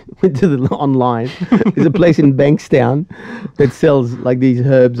to the online. There's a place in Bankstown that sells like these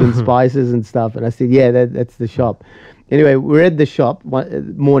herbs and spices and stuff. And I said, yeah, that's the shop. Anyway, we're at the shop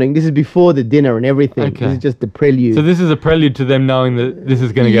one morning. This is before the dinner and everything. Okay. This is just the prelude. So this is a prelude to them knowing that this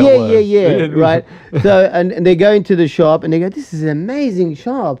is going to get worse. Yeah, right. So and they go into the shop and they go, this is an amazing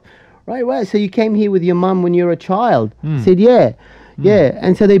shop. Right, wow. So you came here with your mum when you were a child? I said, yeah.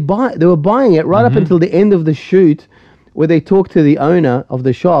 And so they were buying it right up until the end of the shoot, where they talk to the owner of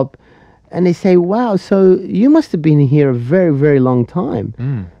the shop, and they say, wow, so you must have been here a very, very long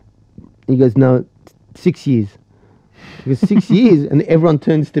time. He goes, no, 6 years. He goes, 6 years? And everyone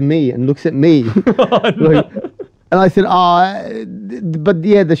turns to me and looks at me. And I said, but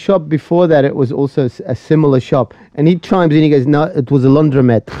yeah, the shop before that, it was also a similar shop. And he chimes in, he goes, no, it was a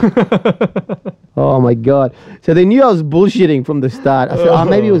laundromat. Oh my God. So they knew I was bullshitting from the start. I said,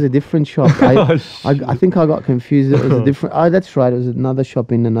 maybe it was a different shop. I think I got confused. It was a different, that's right. It was another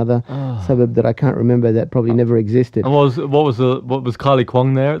shop in another suburb that I can't remember that probably never existed. And what was Kylie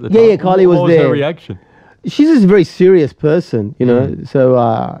Kwong there at the time? Yeah, Kylie was there. What was her reaction? She's just a very serious person,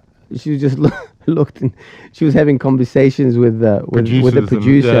 so she just looked and she was having conversations with the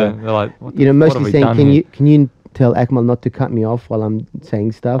producer. They're like, mostly saying, can you tell Akmal not to cut me off while I'm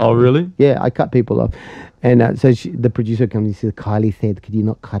saying stuff? Oh, really? Yeah, I cut people off. And so the producer comes and says, Kylie said, could you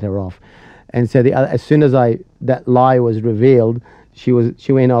not cut her off? And so as soon as that lie was revealed, she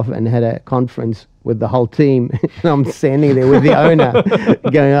went off and had a conference with the whole team. And I'm standing there with the owner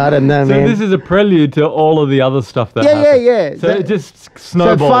going, I don't know, man. So this is a prelude to all of the other stuff that happened. Yeah. So it just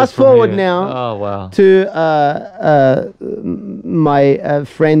snowballs. So fast from forward here. now Oh, wow. to my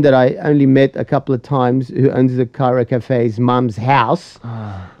friend that I only met a couple of times, who owns the Cairo Cafe's mum's house,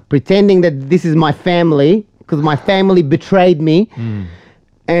 pretending that this is my family, because my family betrayed me.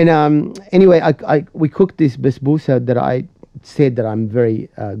 And anyway, we cooked this basbousa that I said that I'm very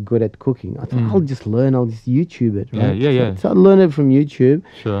good at cooking. I thought, I'll just learn, I'll just YouTube it, right? Yeah. So I learned it from YouTube.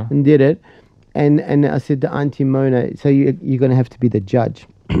 Sure. And did it. And I said to Auntie Mona, so you're going to have to be the judge,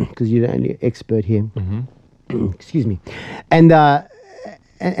 because you're the only expert here. Excuse me. And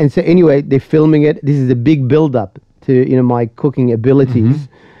so anyway, they're filming it. This is a big build-up to my cooking abilities.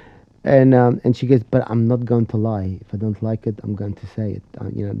 And she goes, but I'm not going to lie. If I don't like it, I'm going to say it.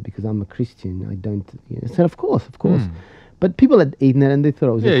 Because I'm a Christian. I don't. I said, of course. But people had eaten it and they thought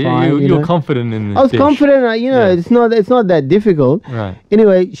it was fine. You're confident in this I was dish. confident. It's not that difficult. Right.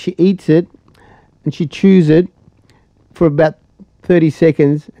 Anyway, she eats it and she chews it for about 30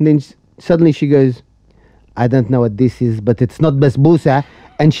 seconds, and then suddenly she goes, I don't know what this is, but it's not basbousa.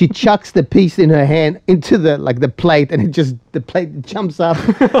 And she chucks the piece in her hand into the plate, and the plate jumps up,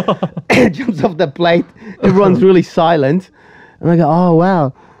 jumps off the plate. Everyone's really silent, and I go, oh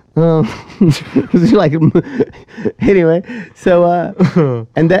wow. It's like anyway. So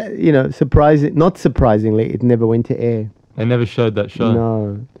and that not surprisingly, it never went to air. They never showed that show.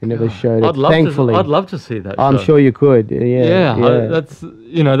 No, they never showed it. Thankfully, I'd love to see that. I'm show. sure you could. Yeah. That's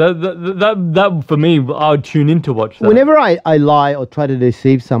that for me. I would tune in to watch that. Whenever I lie or try to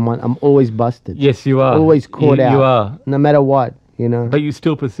deceive someone, I'm always busted. Yes, you are. Always caught out. You are. No matter what. you know. But you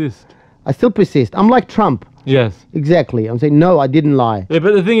still persist. I still persist. I'm like Trump. Yes. Exactly. I'm saying, no, I didn't lie. Yeah,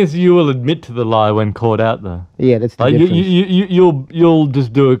 but the thing is, you will admit to the lie when caught out, though. Yeah, that's the Like difference. you'll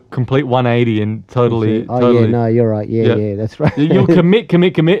just do a complete 180 and totally. Oh, totally, yeah, no, you're right. Yeah, that's right. You'll commit,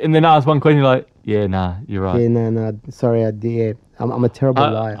 and then ask one question. You're like, yeah, nah, you're right. Yeah, no, sorry, I did. Yeah. I'm a terrible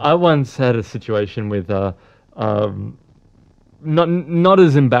liar. I once had a situation with not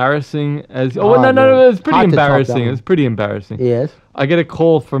as embarrassing as. Oh, no, it was pretty embarrassing. It was pretty embarrassing. Yes. I get a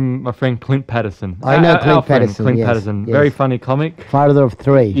call from my friend Clint Patterson. I know Clint friend, Patterson. Clint yes, Patterson, yes. very funny comic. Father of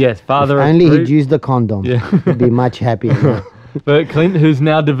three. Yes, father if of only three. he'd used the condom. Yeah. He'd be much happier. But Clint, who's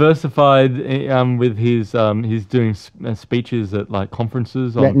now diversified with his, he's doing speeches at like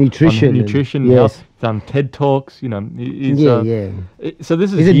conferences on nutrition. On nutrition. Yes. Health, done TED talks. You know. He's, yeah. So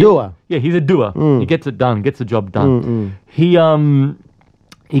this is. He's a doer. Yeah, he's a doer. He gets it done. Gets the job done. He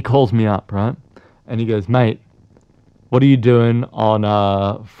calls me up, right, and he goes, mate, what are you doing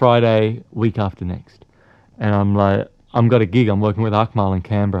on Friday week after next? And I'm like, I'm got a gig. I'm working with Akmal in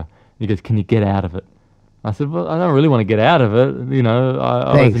Canberra. He goes, can you get out of it? I said, well, I don't really want to get out of it. You know,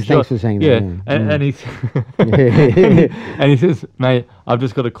 thanks for saying that. Yeah, and he says, mate, I've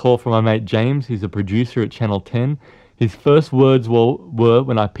just got a call from my mate James. He's a producer at Channel 10. His first words were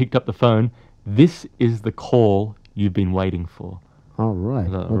when I picked up the phone, this is the call you've been waiting for. Oh, right.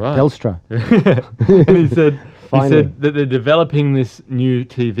 Right. Telstra. And he said that they're developing this new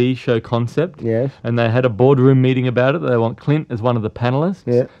TV show concept. Yes. And they had a boardroom meeting about it. They want Clint as one of the panelists.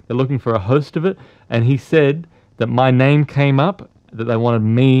 Yeah. They're looking for a host of it. And he said that my name came up, that they wanted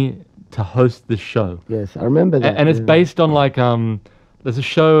me to host this show. Yes, I remember that. And it's based on like, there's a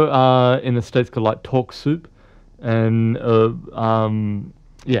show in the States called like Talk Soup. And,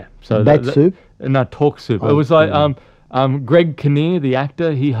 yeah. So Bat Soup? No, Talk Soup. Oh, it was like... Greg Kinnear, the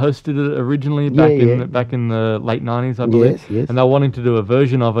actor, he hosted it originally back in the late 90s, I believe. Yes. And they were wanting to do a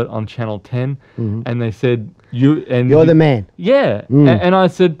version of it on Channel 10. And they said, you're the man. Yeah. And I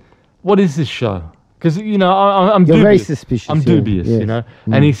said, what is this show? Because, you know, I'm You're dubious. very suspicious. I'm dubious, you know.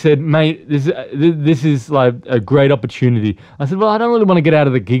 And he said, mate, this is like a great opportunity. I said, well, I don't really want to get out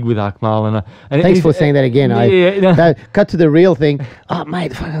of the gig with Akmal. And thanks for saying that again. Cut to the real thing. Oh,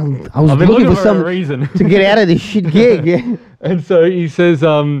 mate, I was looking for some reason to get out of this shit gig. Yeah. And so he says,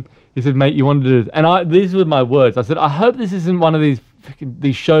 mate, you wanted to do this. And these were my words. I said, I hope this isn't one of these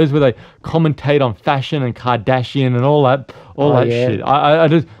shows where they commentate on fashion and Kardashian and all that shit. I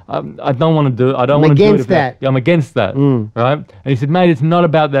don't want to do it. I don't want to do it. Against that. Yeah, I'm against that. Right? And he said, mate, it's not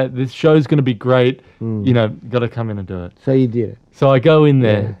about that. This show's going to be great. You know, got to come in and do it. So you did it. So I go in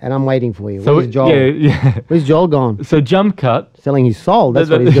there. Yeah, and I'm waiting for you. So Where's Joel? Yeah. Where's Joel gone? So jump cut. Selling his soul. That's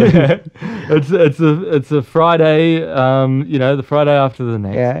what he's doing. It's a Friday, you know, the Friday after the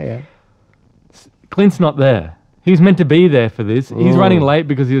next. Yeah. Clint's not there. He was meant to be there for this. He's running late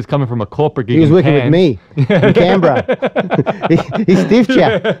because he was coming from a corporate gig. He was working with me in Canberra. He's stiff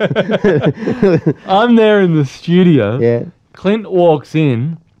chap. I'm there in the studio. Yeah. Clint walks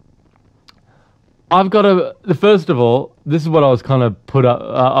in. I've got first of all, this is what I was kind of put up.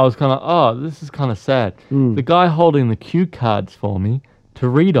 I was kind of, oh, this is kind of sad. The guy holding the cue cards for me to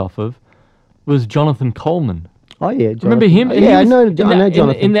read off of was Jonathan Coleman. Oh yeah, Jonathan. Remember him? Yeah, I know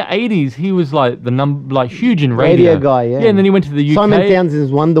Jonathan. In the 80s, he was like huge in radio. Radio guy, yeah. Yeah, and then he went to the UK. Simon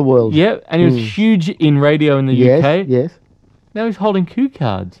Townsend's Wonderworld. Yeah, and he was huge in radio in the UK. Yes. Now he's holding cue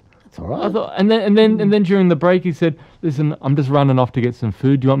cards. That's all right. I thought, and then during the break he said, "Listen, I'm just running off to get some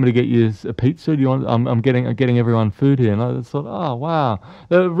food. Do you want me to get you a pizza? Do you want? I'm getting everyone food here." And I thought, oh wow,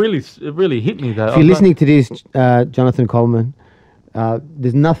 it really hit me. That if you're listening to this, Jonathan Coleman,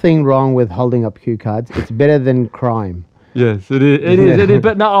 there's nothing wrong with holding up cue cards. It's better than crime. Yes, it is. It is.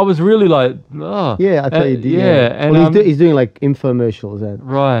 But no, I was really like, oh. Yeah, I thought you did. Yeah, and well, he's doing like infomercials.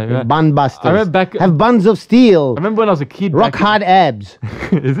 Right. Bun busters. I remember have buns of steel. I remember when I was a kid. Rock hard abs.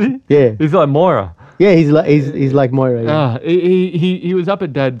 Is he? Yeah. He's like Moira. Yeah, he's like Moira. Yeah. He was up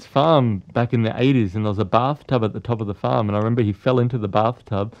at Dad's farm back in the 80s, and there was a bathtub at the top of the farm, and I remember he fell into the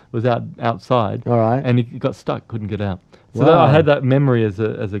bathtub, was outside. All right. And he got stuck, couldn't get out. So I had that memory as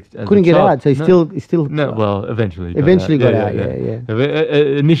a couldn't get out. So he still. No, well, eventually. Got out. Yeah.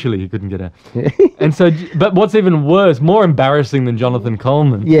 Initially, he couldn't get out. And so, but what's even worse, more embarrassing than Jonathan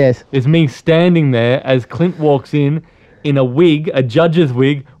Coleman, yes, is me standing there as Clint walks in a wig, a judge's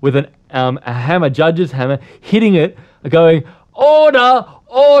wig, with a hammer, judge's hammer, hitting it, going, "Order,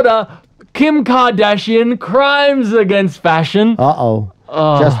 order! Kim Kardashian, crimes against fashion."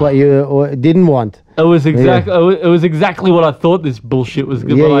 Just what you didn't want. It was exactly what I thought this bullshit was.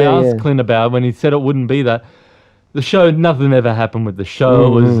 When I asked Clint about when he said it wouldn't be that. the show, nothing ever happened with the show.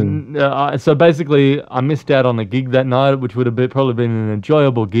 It was so basically, I missed out on a gig that night, which would have probably been an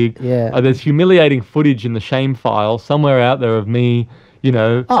enjoyable gig. Yeah. There's humiliating footage in the shame file somewhere out there of me, you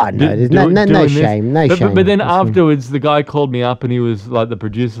know. Oh, no, there's no shame, no shame. But then afterwards, the guy called me up and he was like, the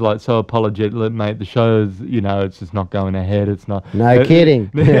producer, like, so apologetic, "Look, mate, the show's, you know, it's just not going ahead. It's not." No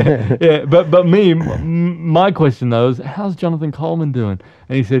kidding. Yeah, but my question though is, how's Jonathan Coleman doing?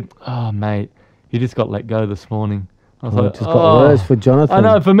 And he said, "Oh, mate, he just got let go this morning." I was like, it just got worse for Jonathan. I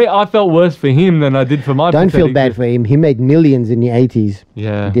know, for me, I felt worse for him than I did for my Don't feel bad for him. He made millions in the 80s.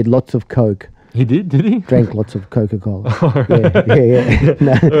 Yeah. He did lots of coke. He did he? Drank lots of Coca-Cola. Right. Yeah.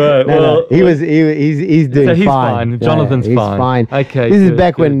 No. He's doing so he's fine. Jonathan's he's fine. Okay. This is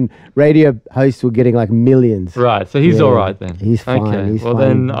back when radio hosts were getting like millions. Right. So he's all right then. He's fine. Okay. He's well,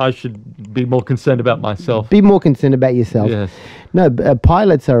 fine. then I should be more concerned about myself. Be more concerned about yourself. Yes. No,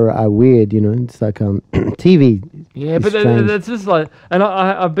 pilots are weird, you know. It's like TV. Yeah, but it's just like, and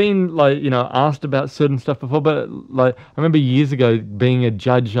I've been like, you know, asked about certain stuff before, but like I remember years ago being a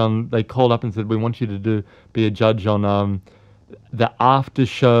judge on. They called up and said, "We want you to be a judge on the after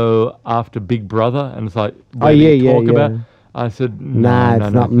show after Big Brother," and it's like, what do you talk about? I said, nah, no,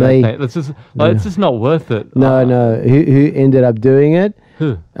 it's not me. It's just like, it's just not worth it. No. Who ended up doing it?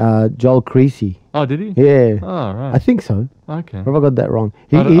 Who? Joel Creasy. Oh, did he? Yeah. Oh, right. I think so. Okay. Have I got that wrong?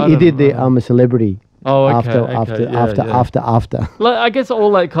 I He did don't the know. a Celebrity. Oh, okay. After. Like, I guess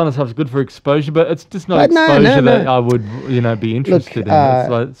all that kind of stuff is good for exposure, but it's just not But no, exposure no. that I would, you know, be interested in. It's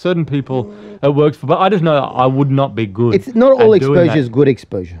like certain people it works for, but I just know I would not be good. It's not all at doing exposure that. is good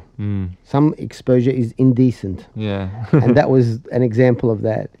exposure. Some exposure is indecent. Yeah. And that was an example of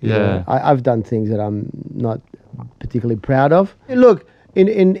that. you Yeah. know. I've done things that I'm not particularly proud of. Look,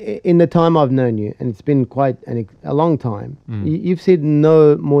 in the time I've known you, and it's been quite a long time, you've said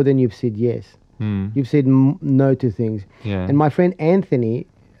no more than you've said yes. You've said no to things. Yeah. And my friend Anthony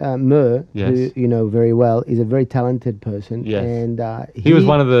Murr, Yes. who you know very well, is a very talented person. Yes. And He was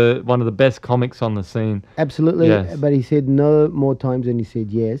one of the best comics on the scene. absolutely, Yes. but he said no more times than he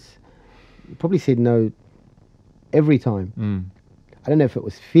said yes. He probably said no every time. I don't know if it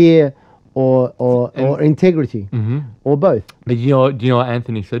was fear or integrity or both. But do you know what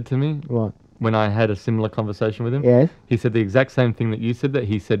Anthony said to me What? when I had a similar conversation with him? Yes. He said the exact same thing that you said, that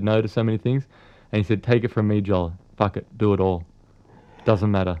he said no to so many things. And he said, "Take it from me, Joel. Fuck it. Do it all. Doesn't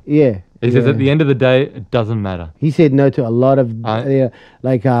matter." Yeah. He says at the end of the day, it doesn't matter. He said no to a lot of like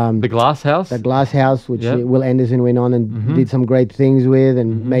The Glass House? the Glass House, which Yep. Will Anderson went on and did some great things with,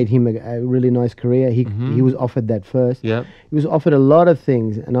 and made him a really nice career. He was offered that first. Yep. He was offered a lot of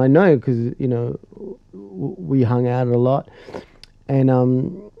things, and I know because you know we hung out a lot, and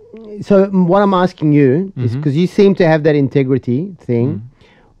so what I'm asking you is because you seem to have that integrity thing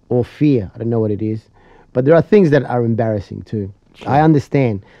or fear. I don't know what it is, but there are things that are embarrassing too. Sure. I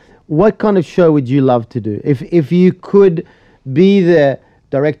understand. What kind of show would you love to do if you could be the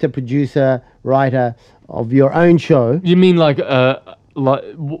director, producer, writer of your own show? You mean like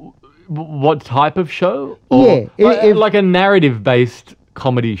what type of show? Or Yeah, like a narrative-based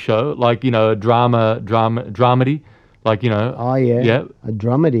comedy show, like, you know, a dramedy, like, you know. Oh yeah. Yeah. A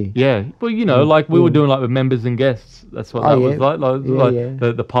dramedy. Yeah. Well, you know, like we were doing like with members and guests. That's what that was like.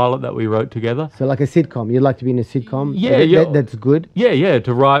 The pilot that we wrote together. So like a sitcom. You'd like to be in a sitcom? Yeah, That's good. Yeah.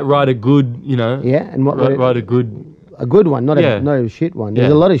 To write a good, you know. Yeah, and what write a good. a good one, not a shit one.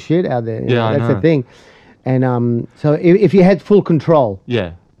 There's a lot of shit out there. Yeah, I that's know. the thing. And so if you had full control,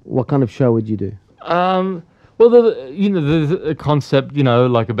 Yeah. what kind of show would you do? Well, there's a concept, you know,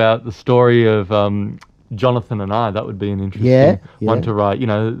 like about the story of Jonathan and I. That would be an interesting one to write. You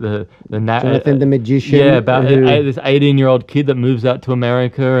know, the Jonathan the magician. Yeah, about this 18-year-old kid that moves out to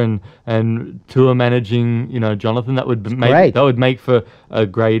America and tour managing. You know, Jonathan. That would make for a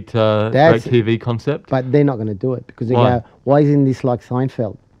great great TV concept. But they're not going to do it because they Why? go, "Why isn't this like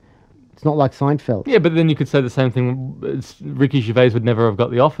Seinfeld?" It's not like Seinfeld. Yeah, but then you could say the same thing. Ricky Gervais would never have got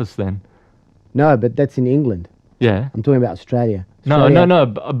The Office then. No, but that's in England. Yeah. I'm talking about Australia. No.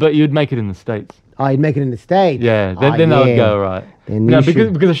 But you'd make it in the States. Oh, you'd make it in the States. Yeah, then that would go right. Then No, you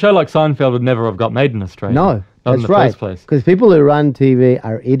should- because a show like Seinfeld would never have got made in Australia. No, Not that's in the right. first place. Because people who run TV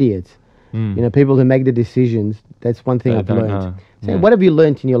are idiots. You know, people who make the decisions. That's one thing They I've don't learned. know. So Yeah. what have you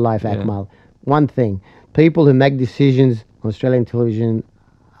learnt in your life, Akmal? One thing: people who make decisions on Australian television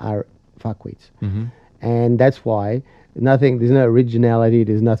are fuckwits, and that's why there's no originality.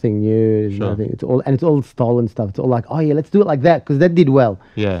 There's nothing new. There's nothing. It's all stolen stuff. It's all like, oh yeah, let's do it like that because that did well.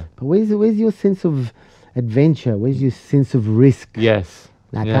 Yeah. But where's your sense of adventure? Where's your sense of risk? Yes.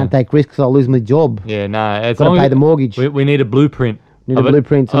 I can't take risks. I'll lose my job. Yeah, no. It's Gotta pay the mortgage. We need a blueprint. Need a of it-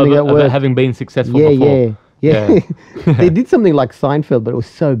 blueprint, of something it- that of it works. having been successful Yeah, before. yeah. Yeah. They did something like Seinfeld, but it was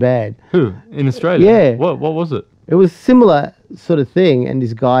so bad. Who? In Australia? Yeah. What was it? It was similar sort of thing, and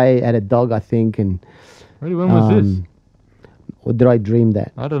this guy had a dog, I think, and Really, when was this? or did I dream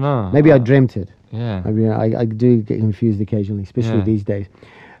that? I don't know. Maybe I dreamt it. Yeah. I mean, I do get confused occasionally, especially Yeah. these days.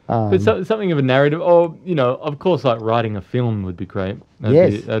 But something of a narrative, or, of course, like writing a film would be great.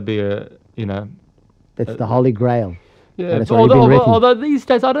 Yes. That'd be a, That's the Holy Grail. Yeah, And it's already been written. although these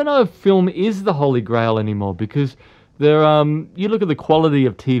days, I don't know if film is the holy grail anymore, because there, you look at the quality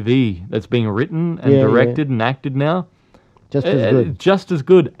of TV that's being written and Yeah, directed and acted now. Just as good. Just as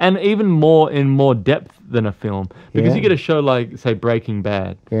good, and even more in more depth than a film. Because Yeah. you get a show like, say, Breaking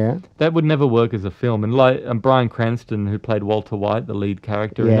Bad. Yeah. That would never work as a film. And like Bryan Cranston, who played Walter White, the lead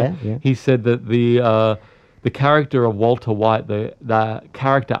character in it, Yeah. he said that the character of Walter White, the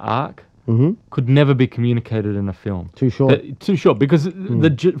character arc, could never be communicated in a film. Too short. Too short, because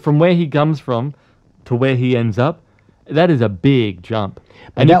from where he comes from to where he ends up, that is a big jump.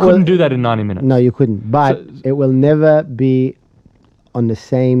 And you couldn't do that in 90 minutes. No, you couldn't. But it will never be on the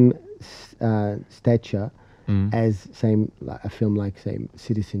same stature as like a film like, say,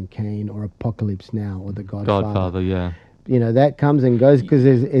 Citizen Kane or Apocalypse Now or The Godfather. Godfather, yeah. That comes and goes because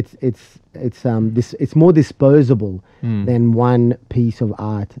it's more disposable than one piece of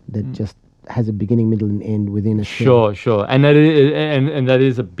art that just has a beginning, middle, and end within a film. Sure, and that is and that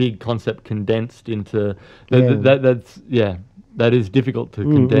is a big concept condensed into that is difficult to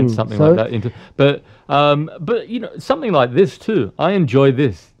condense something like that into. But something like this too. I enjoy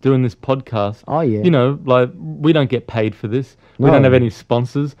doing this podcast. Oh yeah. Like we don't get paid for this. We No. don't have any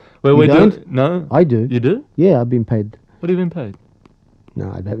sponsors. Where You we don't? No, I do. You do? Yeah, I've been paid. What have you been paid?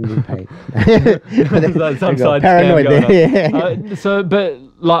 No, I haven't been paid. Some I go side paranoid scam there. going on. But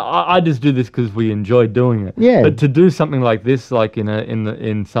like I just do this because we enjoy doing it. Yeah. But to do something like this, like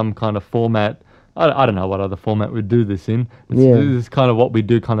in some kind of format, I don't know what other format we'd do this in. This is kind of what we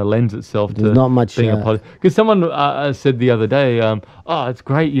do. Kind of lends itself to not much, being a podcast. Because someone said the other day, "Oh, it's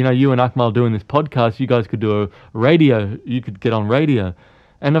great. You and Akmal doing this podcast. You guys could do a radio. You could get on radio."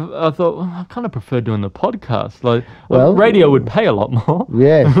 And I thought, well, I kind of prefer doing the podcast. Like, radio would pay a lot more.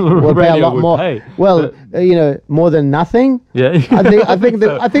 Yes, we'll pay a Radio lot would more. pay. Well, more than nothing. Yeah,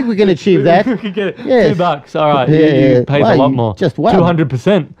 I think we can achieve that. We could get Yes. $2. All right, Yeah, you paid well, a lot you more. just wow.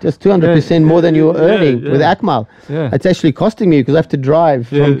 200%. Just 200% more than you were earning with yeah. Akmal. Yeah. It's actually costing me because I have to drive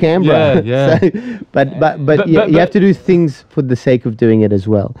from Canberra. Yeah. So, but you have to do things for the sake of doing it as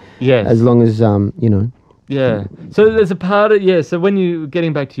well. Yes. As long as Yeah. So there's a part of So when you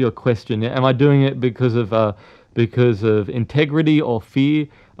getting back to your question, am I doing it because of integrity or fear?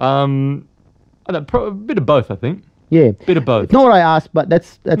 I don't, a bit of both, I think. Yeah. Bit of both. It's not what I asked, but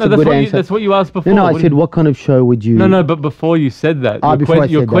that's a good answer. That's what you asked before. No, I said, what kind of show would you... No, but before you said that,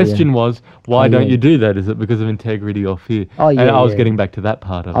 your question was, why don't you do that? Is it because of integrity or fear? Oh, yeah, And I was yeah. getting back to that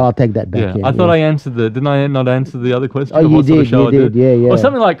part of it. I'll take that back. Yeah, I thought I answered didn't I not answer the other question? Oh, of you what sort of did, show you I did, yeah. Or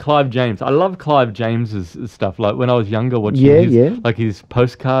something like Clive James. I love Clive James's stuff. Like when I was younger, watching his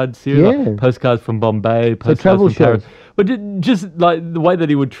postcard series, like postcards from Bombay, postcards travel from Paris. shows. But just like the way that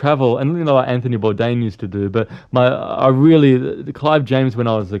he would travel, and like Anthony Bourdain used to do. But the Clive James, when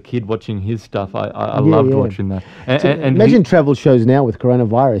I was a kid watching his stuff, I loved watching that. And imagine travel shows now with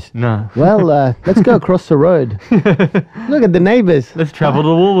coronavirus. No. Well, let's go across the road. Look at the neighbours. Let's travel to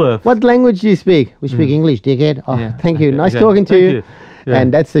Woolworths. What language do you speak? We speak English, dickhead. Oh, Yeah. thank you. Okay. Nice Yeah. talking to Thank you. Yeah.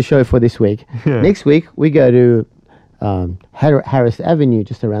 And that's the show for this week. Yeah. Next week, we go to Harris Avenue,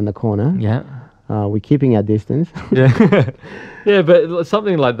 just around the corner. Yeah. We're keeping our distance. Yeah, yeah, but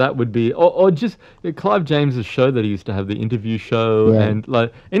something like that would be, or just Clive James's show that he used to have, the interview show, and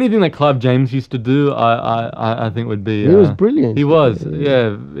like anything that Clive James used to do, I think would be. He was brilliant. He was,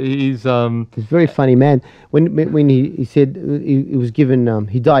 yeah. He's He's a very funny man. When he said he was given,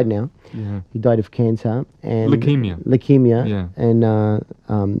 he died now. Yeah. He died of cancer and leukemia. Yeah.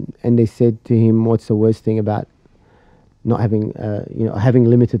 And they said to him, "What's the worst thing about not having, having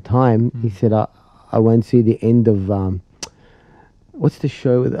limited time?" He said, "I won't see the end of what's the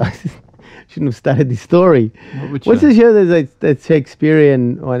show with I shouldn't have started this story. What's the show that's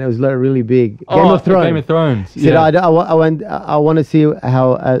Shakespearean one? It was like really big. Game of Thrones. Game of Thrones. He said, I want to see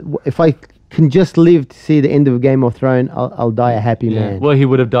how if I can just live to see the end of Game of Thrones, I'll die a happy man." Well, he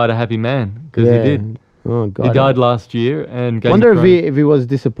would have died a happy man because he did. Oh God! He died last year, and wonder if he was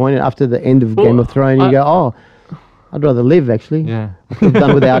disappointed after the end of Game of Thrones. You go, "Oh, I'd rather live." Actually, yeah, I could have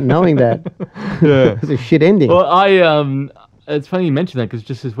done without knowing that. Yeah, it's a shit ending. Well, it's funny you mentioned that because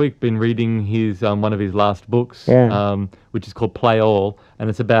just this week been reading his one of his last books, which is called Play All, and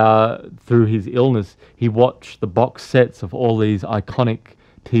it's about through his illness he watched the box sets of all these iconic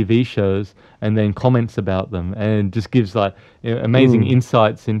TV shows and then comments about them, and just gives like amazing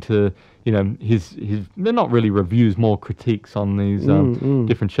insights into his they're not really reviews, more critiques on these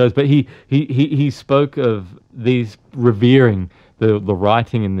different shows. But he spoke of these revering the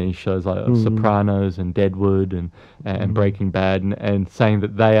writing in these shows like of Sopranos and Deadwood and Breaking Bad, and saying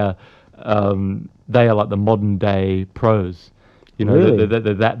that they are like the modern day pros. Really?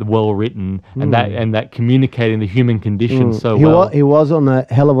 That well written and that communicating the human condition so well. He was on a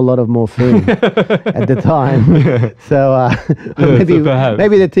hell of a lot of morphine at the time, so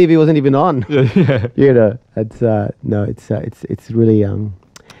maybe the TV wasn't even on. It's really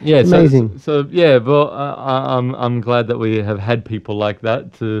amazing. So well, I'm glad that we have had people like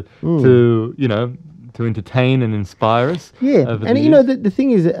that to entertain and inspire us. Yeah, and the thing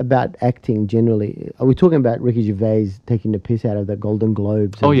is about acting generally. Are we talking about Ricky Gervais taking the piss out of the Golden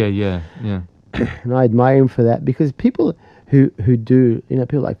Globes? Oh yeah. And I admire him for that, because people who do,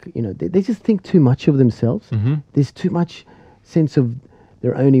 people like, they just think too much of themselves. There's too much sense of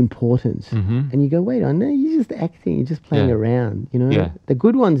their own importance, and you go, wait, I know you're just acting, you're just playing around. The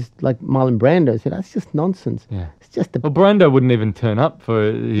good ones like Marlon Brando said, that's just nonsense. It's just well, Brando wouldn't even turn up for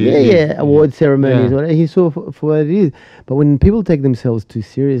award ceremonies, whatever. He saw for what it is. But when people take themselves too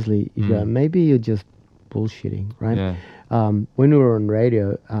seriously, you go, maybe you're just bullshitting, right? When we were on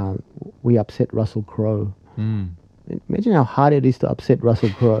radio, we upset Russell Crowe. Imagine how hard it is to upset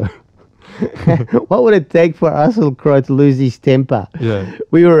Russell Crowe. What would it take for Russell Crowe to lose his temper?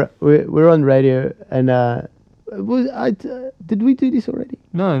 We were on radio, and did we do this already?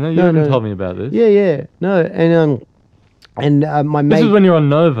 No, you haven't told me about this. No, and my mate. This is when you're on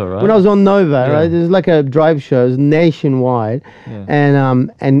Nova, right? When I was on Nova, right? There's like a drive show, it's nationwide,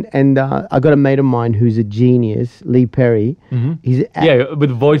 and I got a mate of mine who's a genius, Lee Perry. He's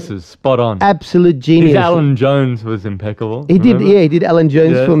with voices spot on. Absolute genius. His Alan Jones was impeccul. He did Alan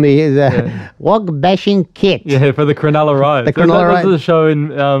Jones for me. He's a wog bashing kit. Yeah, for the Cronulla Riot. The Cronulla Riot. That was the show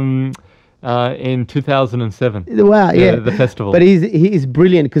in 2007. Wow, the festival. But he's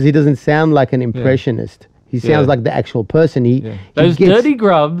brilliant because he doesn't sound like an impressionist. He sounds like the actual person. Those dirty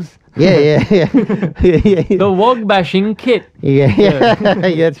grubs. The wog bashing kit. Yeah,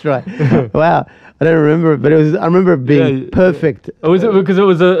 that's right. Wow, I don't remember it, but I remember it being perfect. Oh, was it because it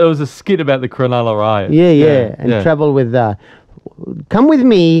was a skit about the Cronulla Riot? And travel with. Come with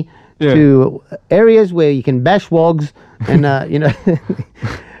me to areas where you can bash wogs, and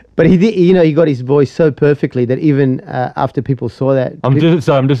But he did, he got his voice so perfectly that even after people saw that, I'm just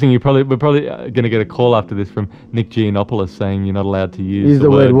thinking we're probably going to get a call after this from Nick Giannopoulos saying you're not allowed to use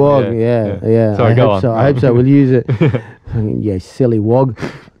the word wog. Yeah. Sorry, go on. I hope so. We'll use it. Yeah, silly wog.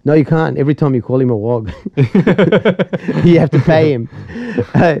 No, you can't. Every time you call him a wog, you have to pay him.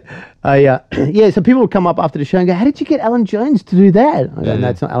 So people would come up after the show and go, "How did you get Alan Jones to do that?" I go, "No,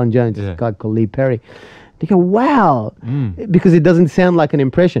 it's not Alan Jones. It's a guy called Lee Perry." They go, "Wow," because it doesn't sound like an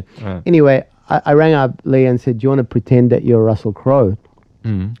impression. Anyway, I rang up Lee and said, "Do you want to pretend that you're Russell Crowe?"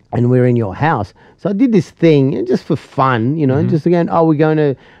 And we're in your house. So I did this thing just for fun, just again, we're going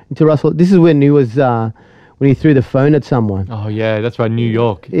to Russell. This is when he was, when he threw the phone at someone. Oh, yeah, that's right, New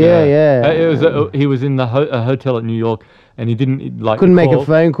York. He was in the hotel at New York, and he didn't couldn't make a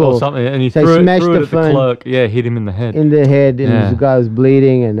phone call or something, and he so threw smashed it the at phone. the clerk. Yeah, hit him in the head. And the guy was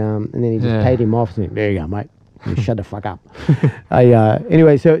bleeding, and then he just paid him off. Saying, "There you go, mate. You shut the fuck up."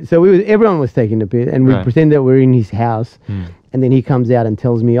 Anyway, so everyone was taking the piss, and we pretend that we're in his house, and then he comes out and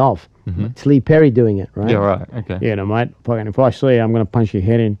tells me off. It's Lee Perry doing it, right? Yeah, right. Okay. Yeah, no, mate. Fucking, if I see you, I'm gonna punch your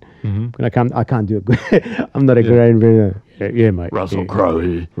head in. I can't do it good. I'm not a great inventor. Yeah, mate. Russell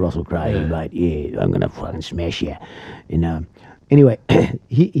Crowe. Russell Crowe, mate. Yeah, I'm gonna fucking smash you. Anyway,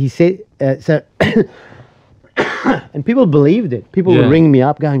 he said so, and people believed it. People would ring me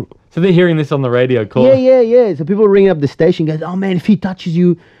up going. So they're hearing this on the radio call. Yeah. So people ringing up the station goes, "Oh man, if he touches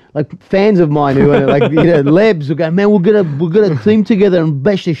you," like fans of mine who are like lebs will go, "Man, we're gonna team together and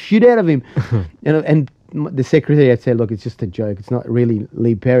bash the shit out of him." And the secretary had said, "Look, it's just a joke. It's not really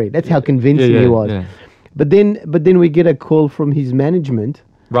Lee Perry." That's how convincing he was. Yeah. But then we get a call from his management.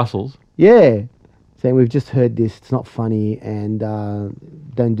 Russell's. Yeah. Saying, "We've just heard this. It's not funny, and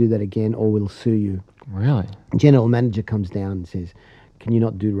don't do that again, or we'll sue you." Really? General manager comes down and says, "Can you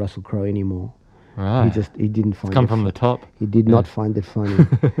not do Russell Crowe anymore?" Right. He didn't find. It's come from the top. He did not find it funny.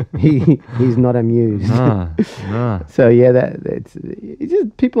 He's not amused. No. So it's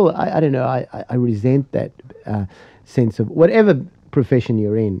just people. I don't know. I resent that sense of whatever profession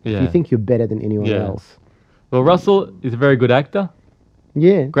you're in. If you think you're better than anyone else. Well, Russell is a very good actor.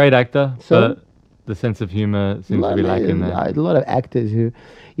 Yeah. Great actor. But the sense of humour seems to be lacking there. A lot of actors who,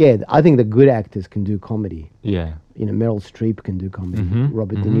 I think the good actors can do comedy. Yeah. You know, Meryl Streep can do comedy. Mhm,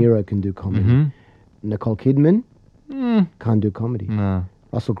 Robert De Niro can do comedy. Mhm. Nicole Kidman Mm, can't do comedy. no.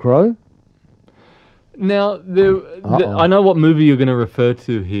 Russell Crowe? Now, Uh-oh. I know what movie you're going to refer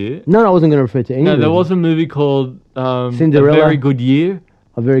to here. No, I wasn't going to refer to any No, there movie. was a movie called Cinderella. A Very Good Year.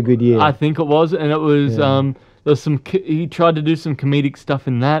 A Very Good Year. I think it was, and it was Yeah. there was he tried to do some comedic stuff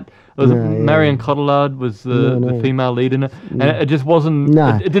in that. It was No, yeah. Marion Cotillard was the No. female lead in it, and it just wasn't.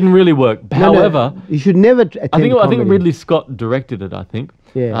 Nah. It didn't really work. No, However, you should never attempt I think comedy. Ridley Scott directed it. I think.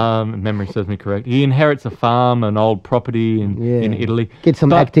 Yeah. If memory serves me correct. He inherits a farm, an old property in Italy. Get some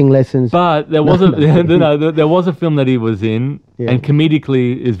But- acting lessons. But there was there was a film that he was in, Yeah. and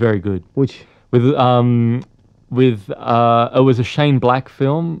comedically is very good. Which? With it was a Shane Black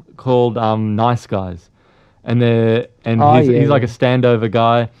film called Nice Guys, and he's like a standover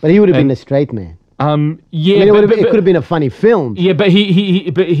guy. But he would have been and- a straight man. Yeah, I mean, it could have been a funny film. yeah, but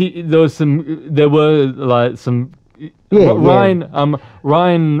there were like some. Yeah,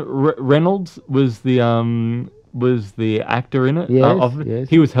 Ryan Reynolds was the actor in it. Yes, yes.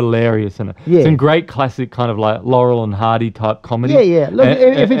 He was hilarious in it. Yeah. Some great classic kind of like Laurel and Hardy type comedy. Yeah. Look,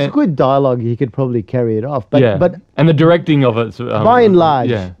 if it's and- good dialogue, he could probably carry it off. But, yeah, but and the directing of it. by and large,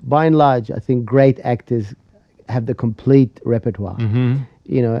 yeah. I think great actors have the complete repertoire. Mm-hmm.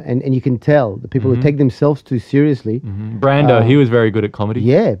 You know, and you can tell the people who take themselves too seriously. Brando, he was very good at comedy.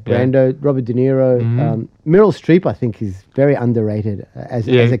 Yeah, Brando, Robert De Niro, Meryl Streep. I think is very underrated as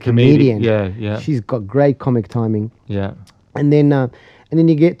a comedian. Yeah. She's got great comic timing. Yeah. And then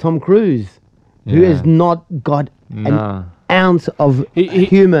you get Tom Cruise, who Yeah. has not got an No. ounce of He-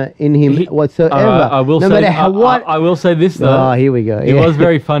 humor in him whatsoever. I will no say, matter how what. I will say this though. Oh, here we go. It yeah. was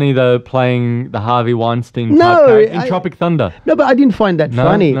very funny though, playing the Harvey Weinstein No, type character in I- Tropic Thunder. No, but I didn't find that No,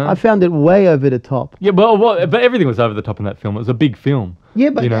 funny. no. I found it way over the top. Yeah, but everything was over the top in that film. It was a big film.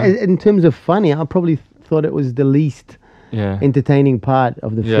 Yeah, but you know? in terms of funny, I probably thought it was the least Yeah. entertaining part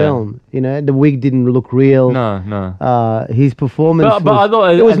of the Yeah. film. You know, the wig didn't look real. No. His performance. But I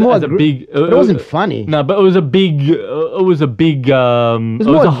thought it was as, more as a big. but it wasn't funny. No, but it was a big. It was a big. It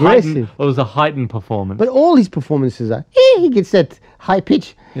more a heightened. aggressive. It was a heightened performance. But all his performances are. He gets that high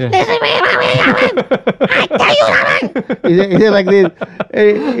pitch. yeah. Is it like this?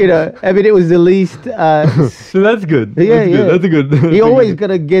 You know, I mean, it was the least. So that's good. Yeah, that's yeah. Good. That's a good. He always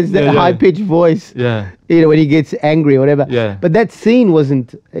gonna gets that Yeah, yeah. high pitched voice. Yeah. You know, when he gets angry or whatever. Yeah. But that scene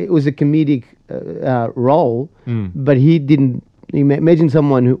wasn't. It was a comedic role, but he didn't. Imagine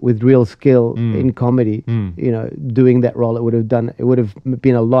someone with real skill in comedy. You know, doing that role. It would have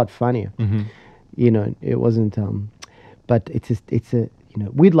been a lot funnier. Mm-hmm. You know, it wasn't. But it's a. You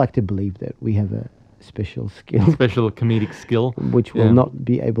know, we'd like to believe that we have a special skill, Special comedic skill. which Yeah. we'll not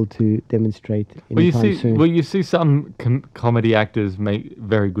be able to demonstrate Well, you anytime see, soon. you see some comedy actors make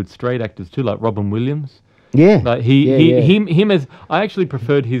very good straight actors too, like Robin Williams. Yeah. Like Yeah. him as I actually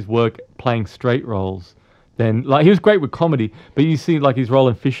preferred his work playing straight roles. Then like he was great with comedy, but you see like his role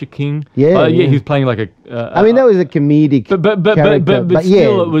in Fisher King. Yeah, yeah, yeah. he was playing like a. I mean, that was a comedic but character,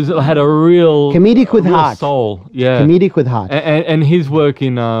 still, yeah, it had a real Comedic with real heart. soul. Yeah, comedic with heart. and his work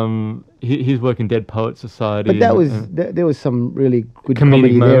in his work in Dead Poets Society. But that and- was and there was some really good comedic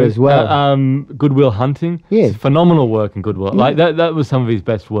comedy there moments. as well. Good Will Hunting. Yeah. It's phenomenal work in Good Will. Like that was some of his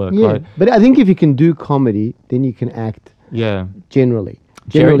best work. yeah, Like, but I think if you can do comedy, then you can act yeah. generally.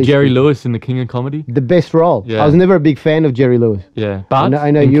 Jerry speaking. Lewis in The King of Comedy. The best role. Yeah. I was never a big fan of Jerry Lewis Yeah, but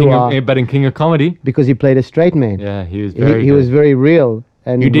I know in you King are. but in King of Comedy, because he played a straight man. yeah, he was very. he good. was very real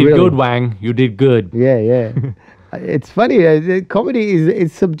and You did really- good, Wang. You did good. Yeah. It's funny. The comedy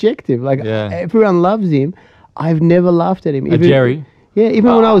is subjective. Like Yeah. everyone loves him. I've never laughed at him. Jerry. Yeah,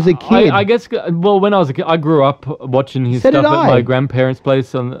 even when I was a kid. I guess. Well, when I was a kid, I grew up watching his So stuff did at I. my grandparents'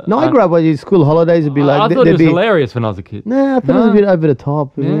 place. No, I grew up watching school holidays. It'd be like I th- thought it there'd was be, hilarious when I was a kid. Nah, I thought it was a No? bit over the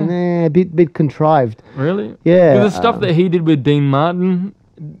top. Yeah. Nah, a bit contrived. Really? Yeah, The stuff that he did with Dean Martin,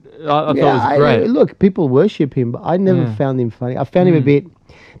 I thought Yeah, was great. look, people worship him, but I never Yeah. found him funny. I found him a bit.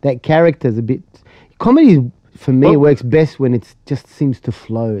 That character's a bit. Comedy for me Well- works best when it just seems to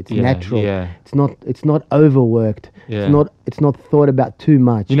flow. It's Yeah, natural. yeah. It's not overworked. Yeah. It's not thought about too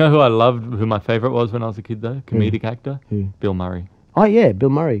much. You know who I loved, who my favorite was when I was a kid, though? Comedic actor? Who? Bill Murray. Oh yeah, Bill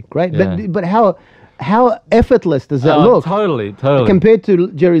Murray, great. Yeah. But how effortless does that look Totally. compared to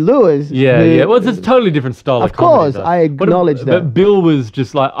Jerry Lewis? Yeah, who- yeah. Well, it's a totally different style Of of comedy. course, though. I acknowledge that. But Bill was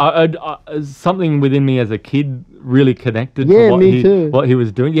just like something within me as a kid really connected Yeah, to me too. what he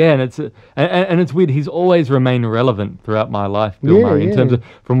was doing. Yeah, and it's weird. He's always remained relevant throughout my life, Bill Yeah, Murray, in yeah. terms of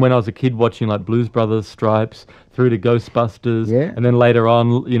from when I was a kid watching like Blues Brothers, Stripes, through to Ghostbusters, Yeah. and then later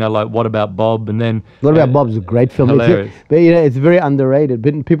on, you know, like What About Bob, and then What About Bob's a great film. hilarious. But you know, it's very underrated.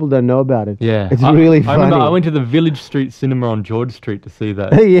 But people don't know about it. Yeah, it's really I funny. remember I went to the Village Street Cinema on George Street to see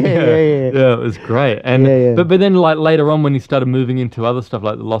that. Yeah. Yeah, it was great. And Yeah. but then like later on when he started moving into other stuff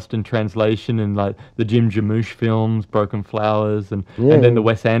like the Lost in Translation and like the Jim Jarmusch films, Broken Flowers, and then the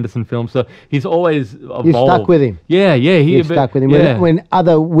Wes Anderson films. So he's always evolved. You stuck with him. Yeah. You stuck with him. Yeah. When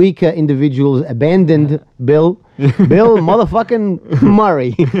other weaker individuals abandoned Bill motherfucking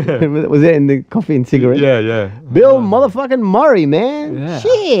Murray. Was it in the Coffee and Cigarette? Yeah. Bill motherfucking Murray, man. Yeah.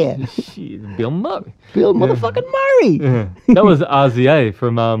 Shit. Bill Murray. Bill motherfucking Murray. Yeah. That was RZA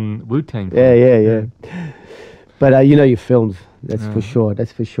from Wu-Tang. Yeah. But you know your films. That's for sure.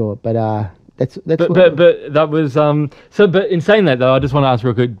 That's for sure. But that's. But that was But in saying that though, I just want to ask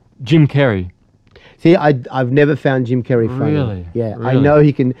real quick, Jim Carrey. See, I've never found Jim Carrey funny. Really? Yeah, I Really? know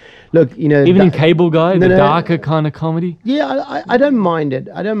he can. Look, you know. Even in Cable Guy, No, the no. darker kind of comedy. Yeah, I don't mind it.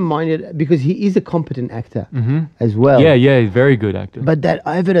 I don't mind it because he is a competent actor as well. Yeah, he's a very good actor. But that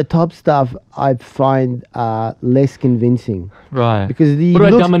over the top stuff, I find less convincing. Right. Because the what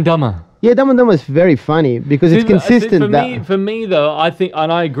about looks- Dumb and Dumber? Yeah, Dumb and Dumber is very funny because it's consistent. For me though, I think,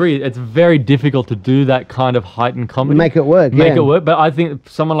 and I agree, it's very difficult to do that kind of heightened comedy. Make it work. Make yeah. it work. But I think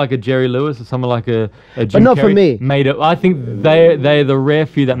someone like a Jerry Lewis or someone like a Jim But not for Carrey me. made it. I think they're the rare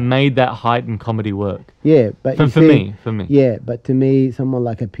few that made that heightened comedy work. Yeah, but For you see, me. Yeah, but to me, someone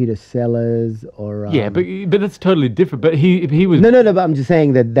like a Peter Sellers or Yeah, but that's totally different. But he was no. But I'm just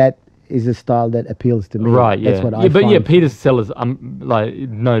saying that is a style that appeals to me. right. Yeah, That's what I but find. Peter Sellers, like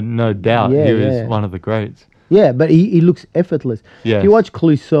no doubt, Yeah, he was yeah. one of the greats. Yeah, but he looks effortless. Yes. If you watch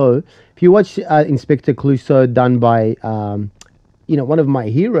Clouseau, if you watch Inspector Clouseau done by, one of my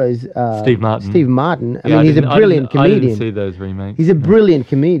heroes, Steve Martin. Steve Martin. I Yeah, mean, he's a brilliant I comedian. didn't see those remakes. He's a brilliant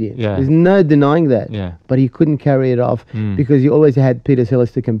comedian. Yeah. There's no denying that. Yeah. But he couldn't carry it off because you always had Peter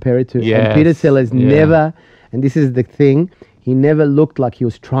Sellers to compare it to. And Yes, Peter Sellers yeah. never, and this is the thing, he never looked like he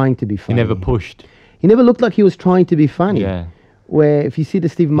was trying to be He funny. never pushed. He never looked like he was trying to be funny. Yeah. Where if you see the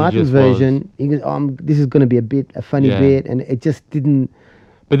Steve Martin just version, he goes, this is going to be a funny Yeah. bit, and it just didn't.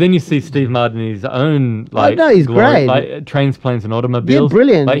 But then you see Steve Martin in his own he's great. like Trains, Planes, and Automobiles. Yeah,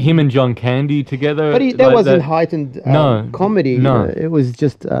 brilliant. Like him and John Candy together. But that like wasn't heightened No, comedy. no. It was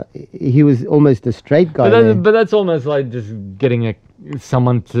just he was almost a straight guy. there. But that's almost like just getting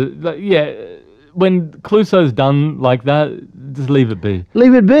someone to when Clouseau's done like that, just leave it be.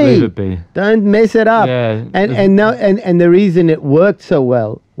 Leave it be. Leave it be. Don't mess it up. Yeah. And the reason it worked so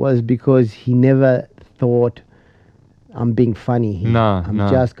well was because he never thought, I'm being funny here. No, I'm no.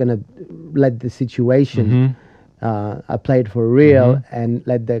 just gonna let the situation. I played for real and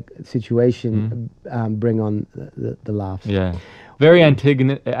let the situation bring on the laughs. Yeah. Very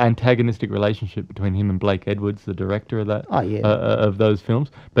antagonistic relationship between him and Blake Edwards, the director of that. Oh, yeah. Of those films.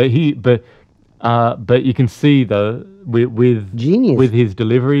 But you can see though with Genius. with his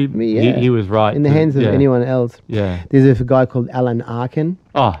delivery, Yeah. he was right. In the hands of anyone else. Yeah. There's a guy called Alan Arkin.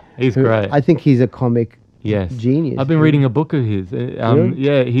 Oh, he's who great. I think he's a comic Yes, genius. I've been reading a book of his. Really?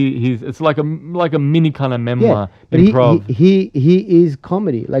 Yeah, he's it's like a mini kind of memoir but improv. he is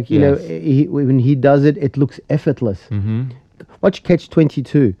comedy. Like you know, when he does it, it looks effortless. Watch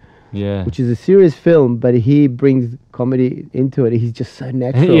Catch-22, Yeah, which is a serious film, but he brings comedy into it. He's just so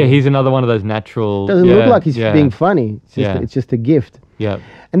natural. yeah, he's another one of those natural. Doesn't look like he's being funny. Yeah. It's just a gift. Yeah,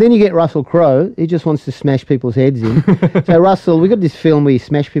 And then you get Russell Crowe. He just wants to smash people's heads in. So Russell, we got this film where you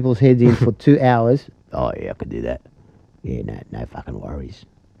smash people's heads in for 2 hours. Oh yeah, I could do that. Yeah, no fucking worries.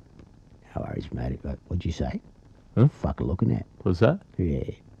 No worries, mate. What'd you say? Huh? Fucking looking at. what's that? Yeah.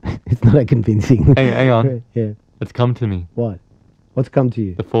 It's not that convincing. Hang on, Yeah. it's come to me. What? What's come to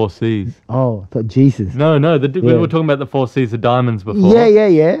you? The 4 C's. Oh, I thought Jesus. No, we Yeah. were talking about the 4 C's of diamonds before.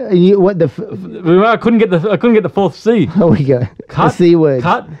 Yeah. And you, what the? I couldn't get the 4th C. Oh, we go. Cut. The C word.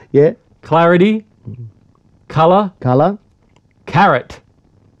 Cut. Yeah. Clarity. Color. Color. Carrot.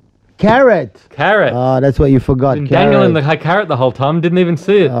 Carrot. Carrot. Oh, that's what you forgot. Been Carrot. dangling the carrot the whole time. Didn't even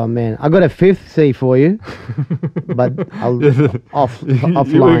see it. Oh man, I got a 5th C for you, but I'll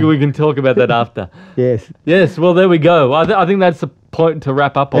offline. we can talk about that after. Yes. Yes. Well, there we go. I think that's a point to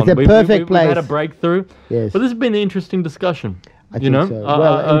wrap up on. It's a perfect We've had a place. breakthrough. Yes. But this has been an interesting discussion. I think so.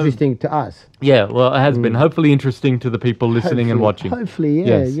 Well, interesting to us. Yeah. Well, it has been. Hopefully interesting to the people listening and watching. Hopefully,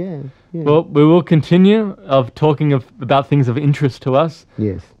 Yes. yeah. Well, we will continue of talking about things of interest to us.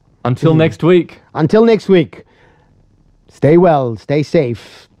 Yes. Until next week. Until next week, stay well, stay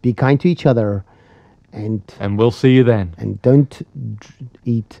safe, be kind to each other, and we'll see you then. don't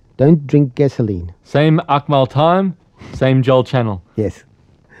drink gasoline. Same Akmal time, same Joel channel. Yes.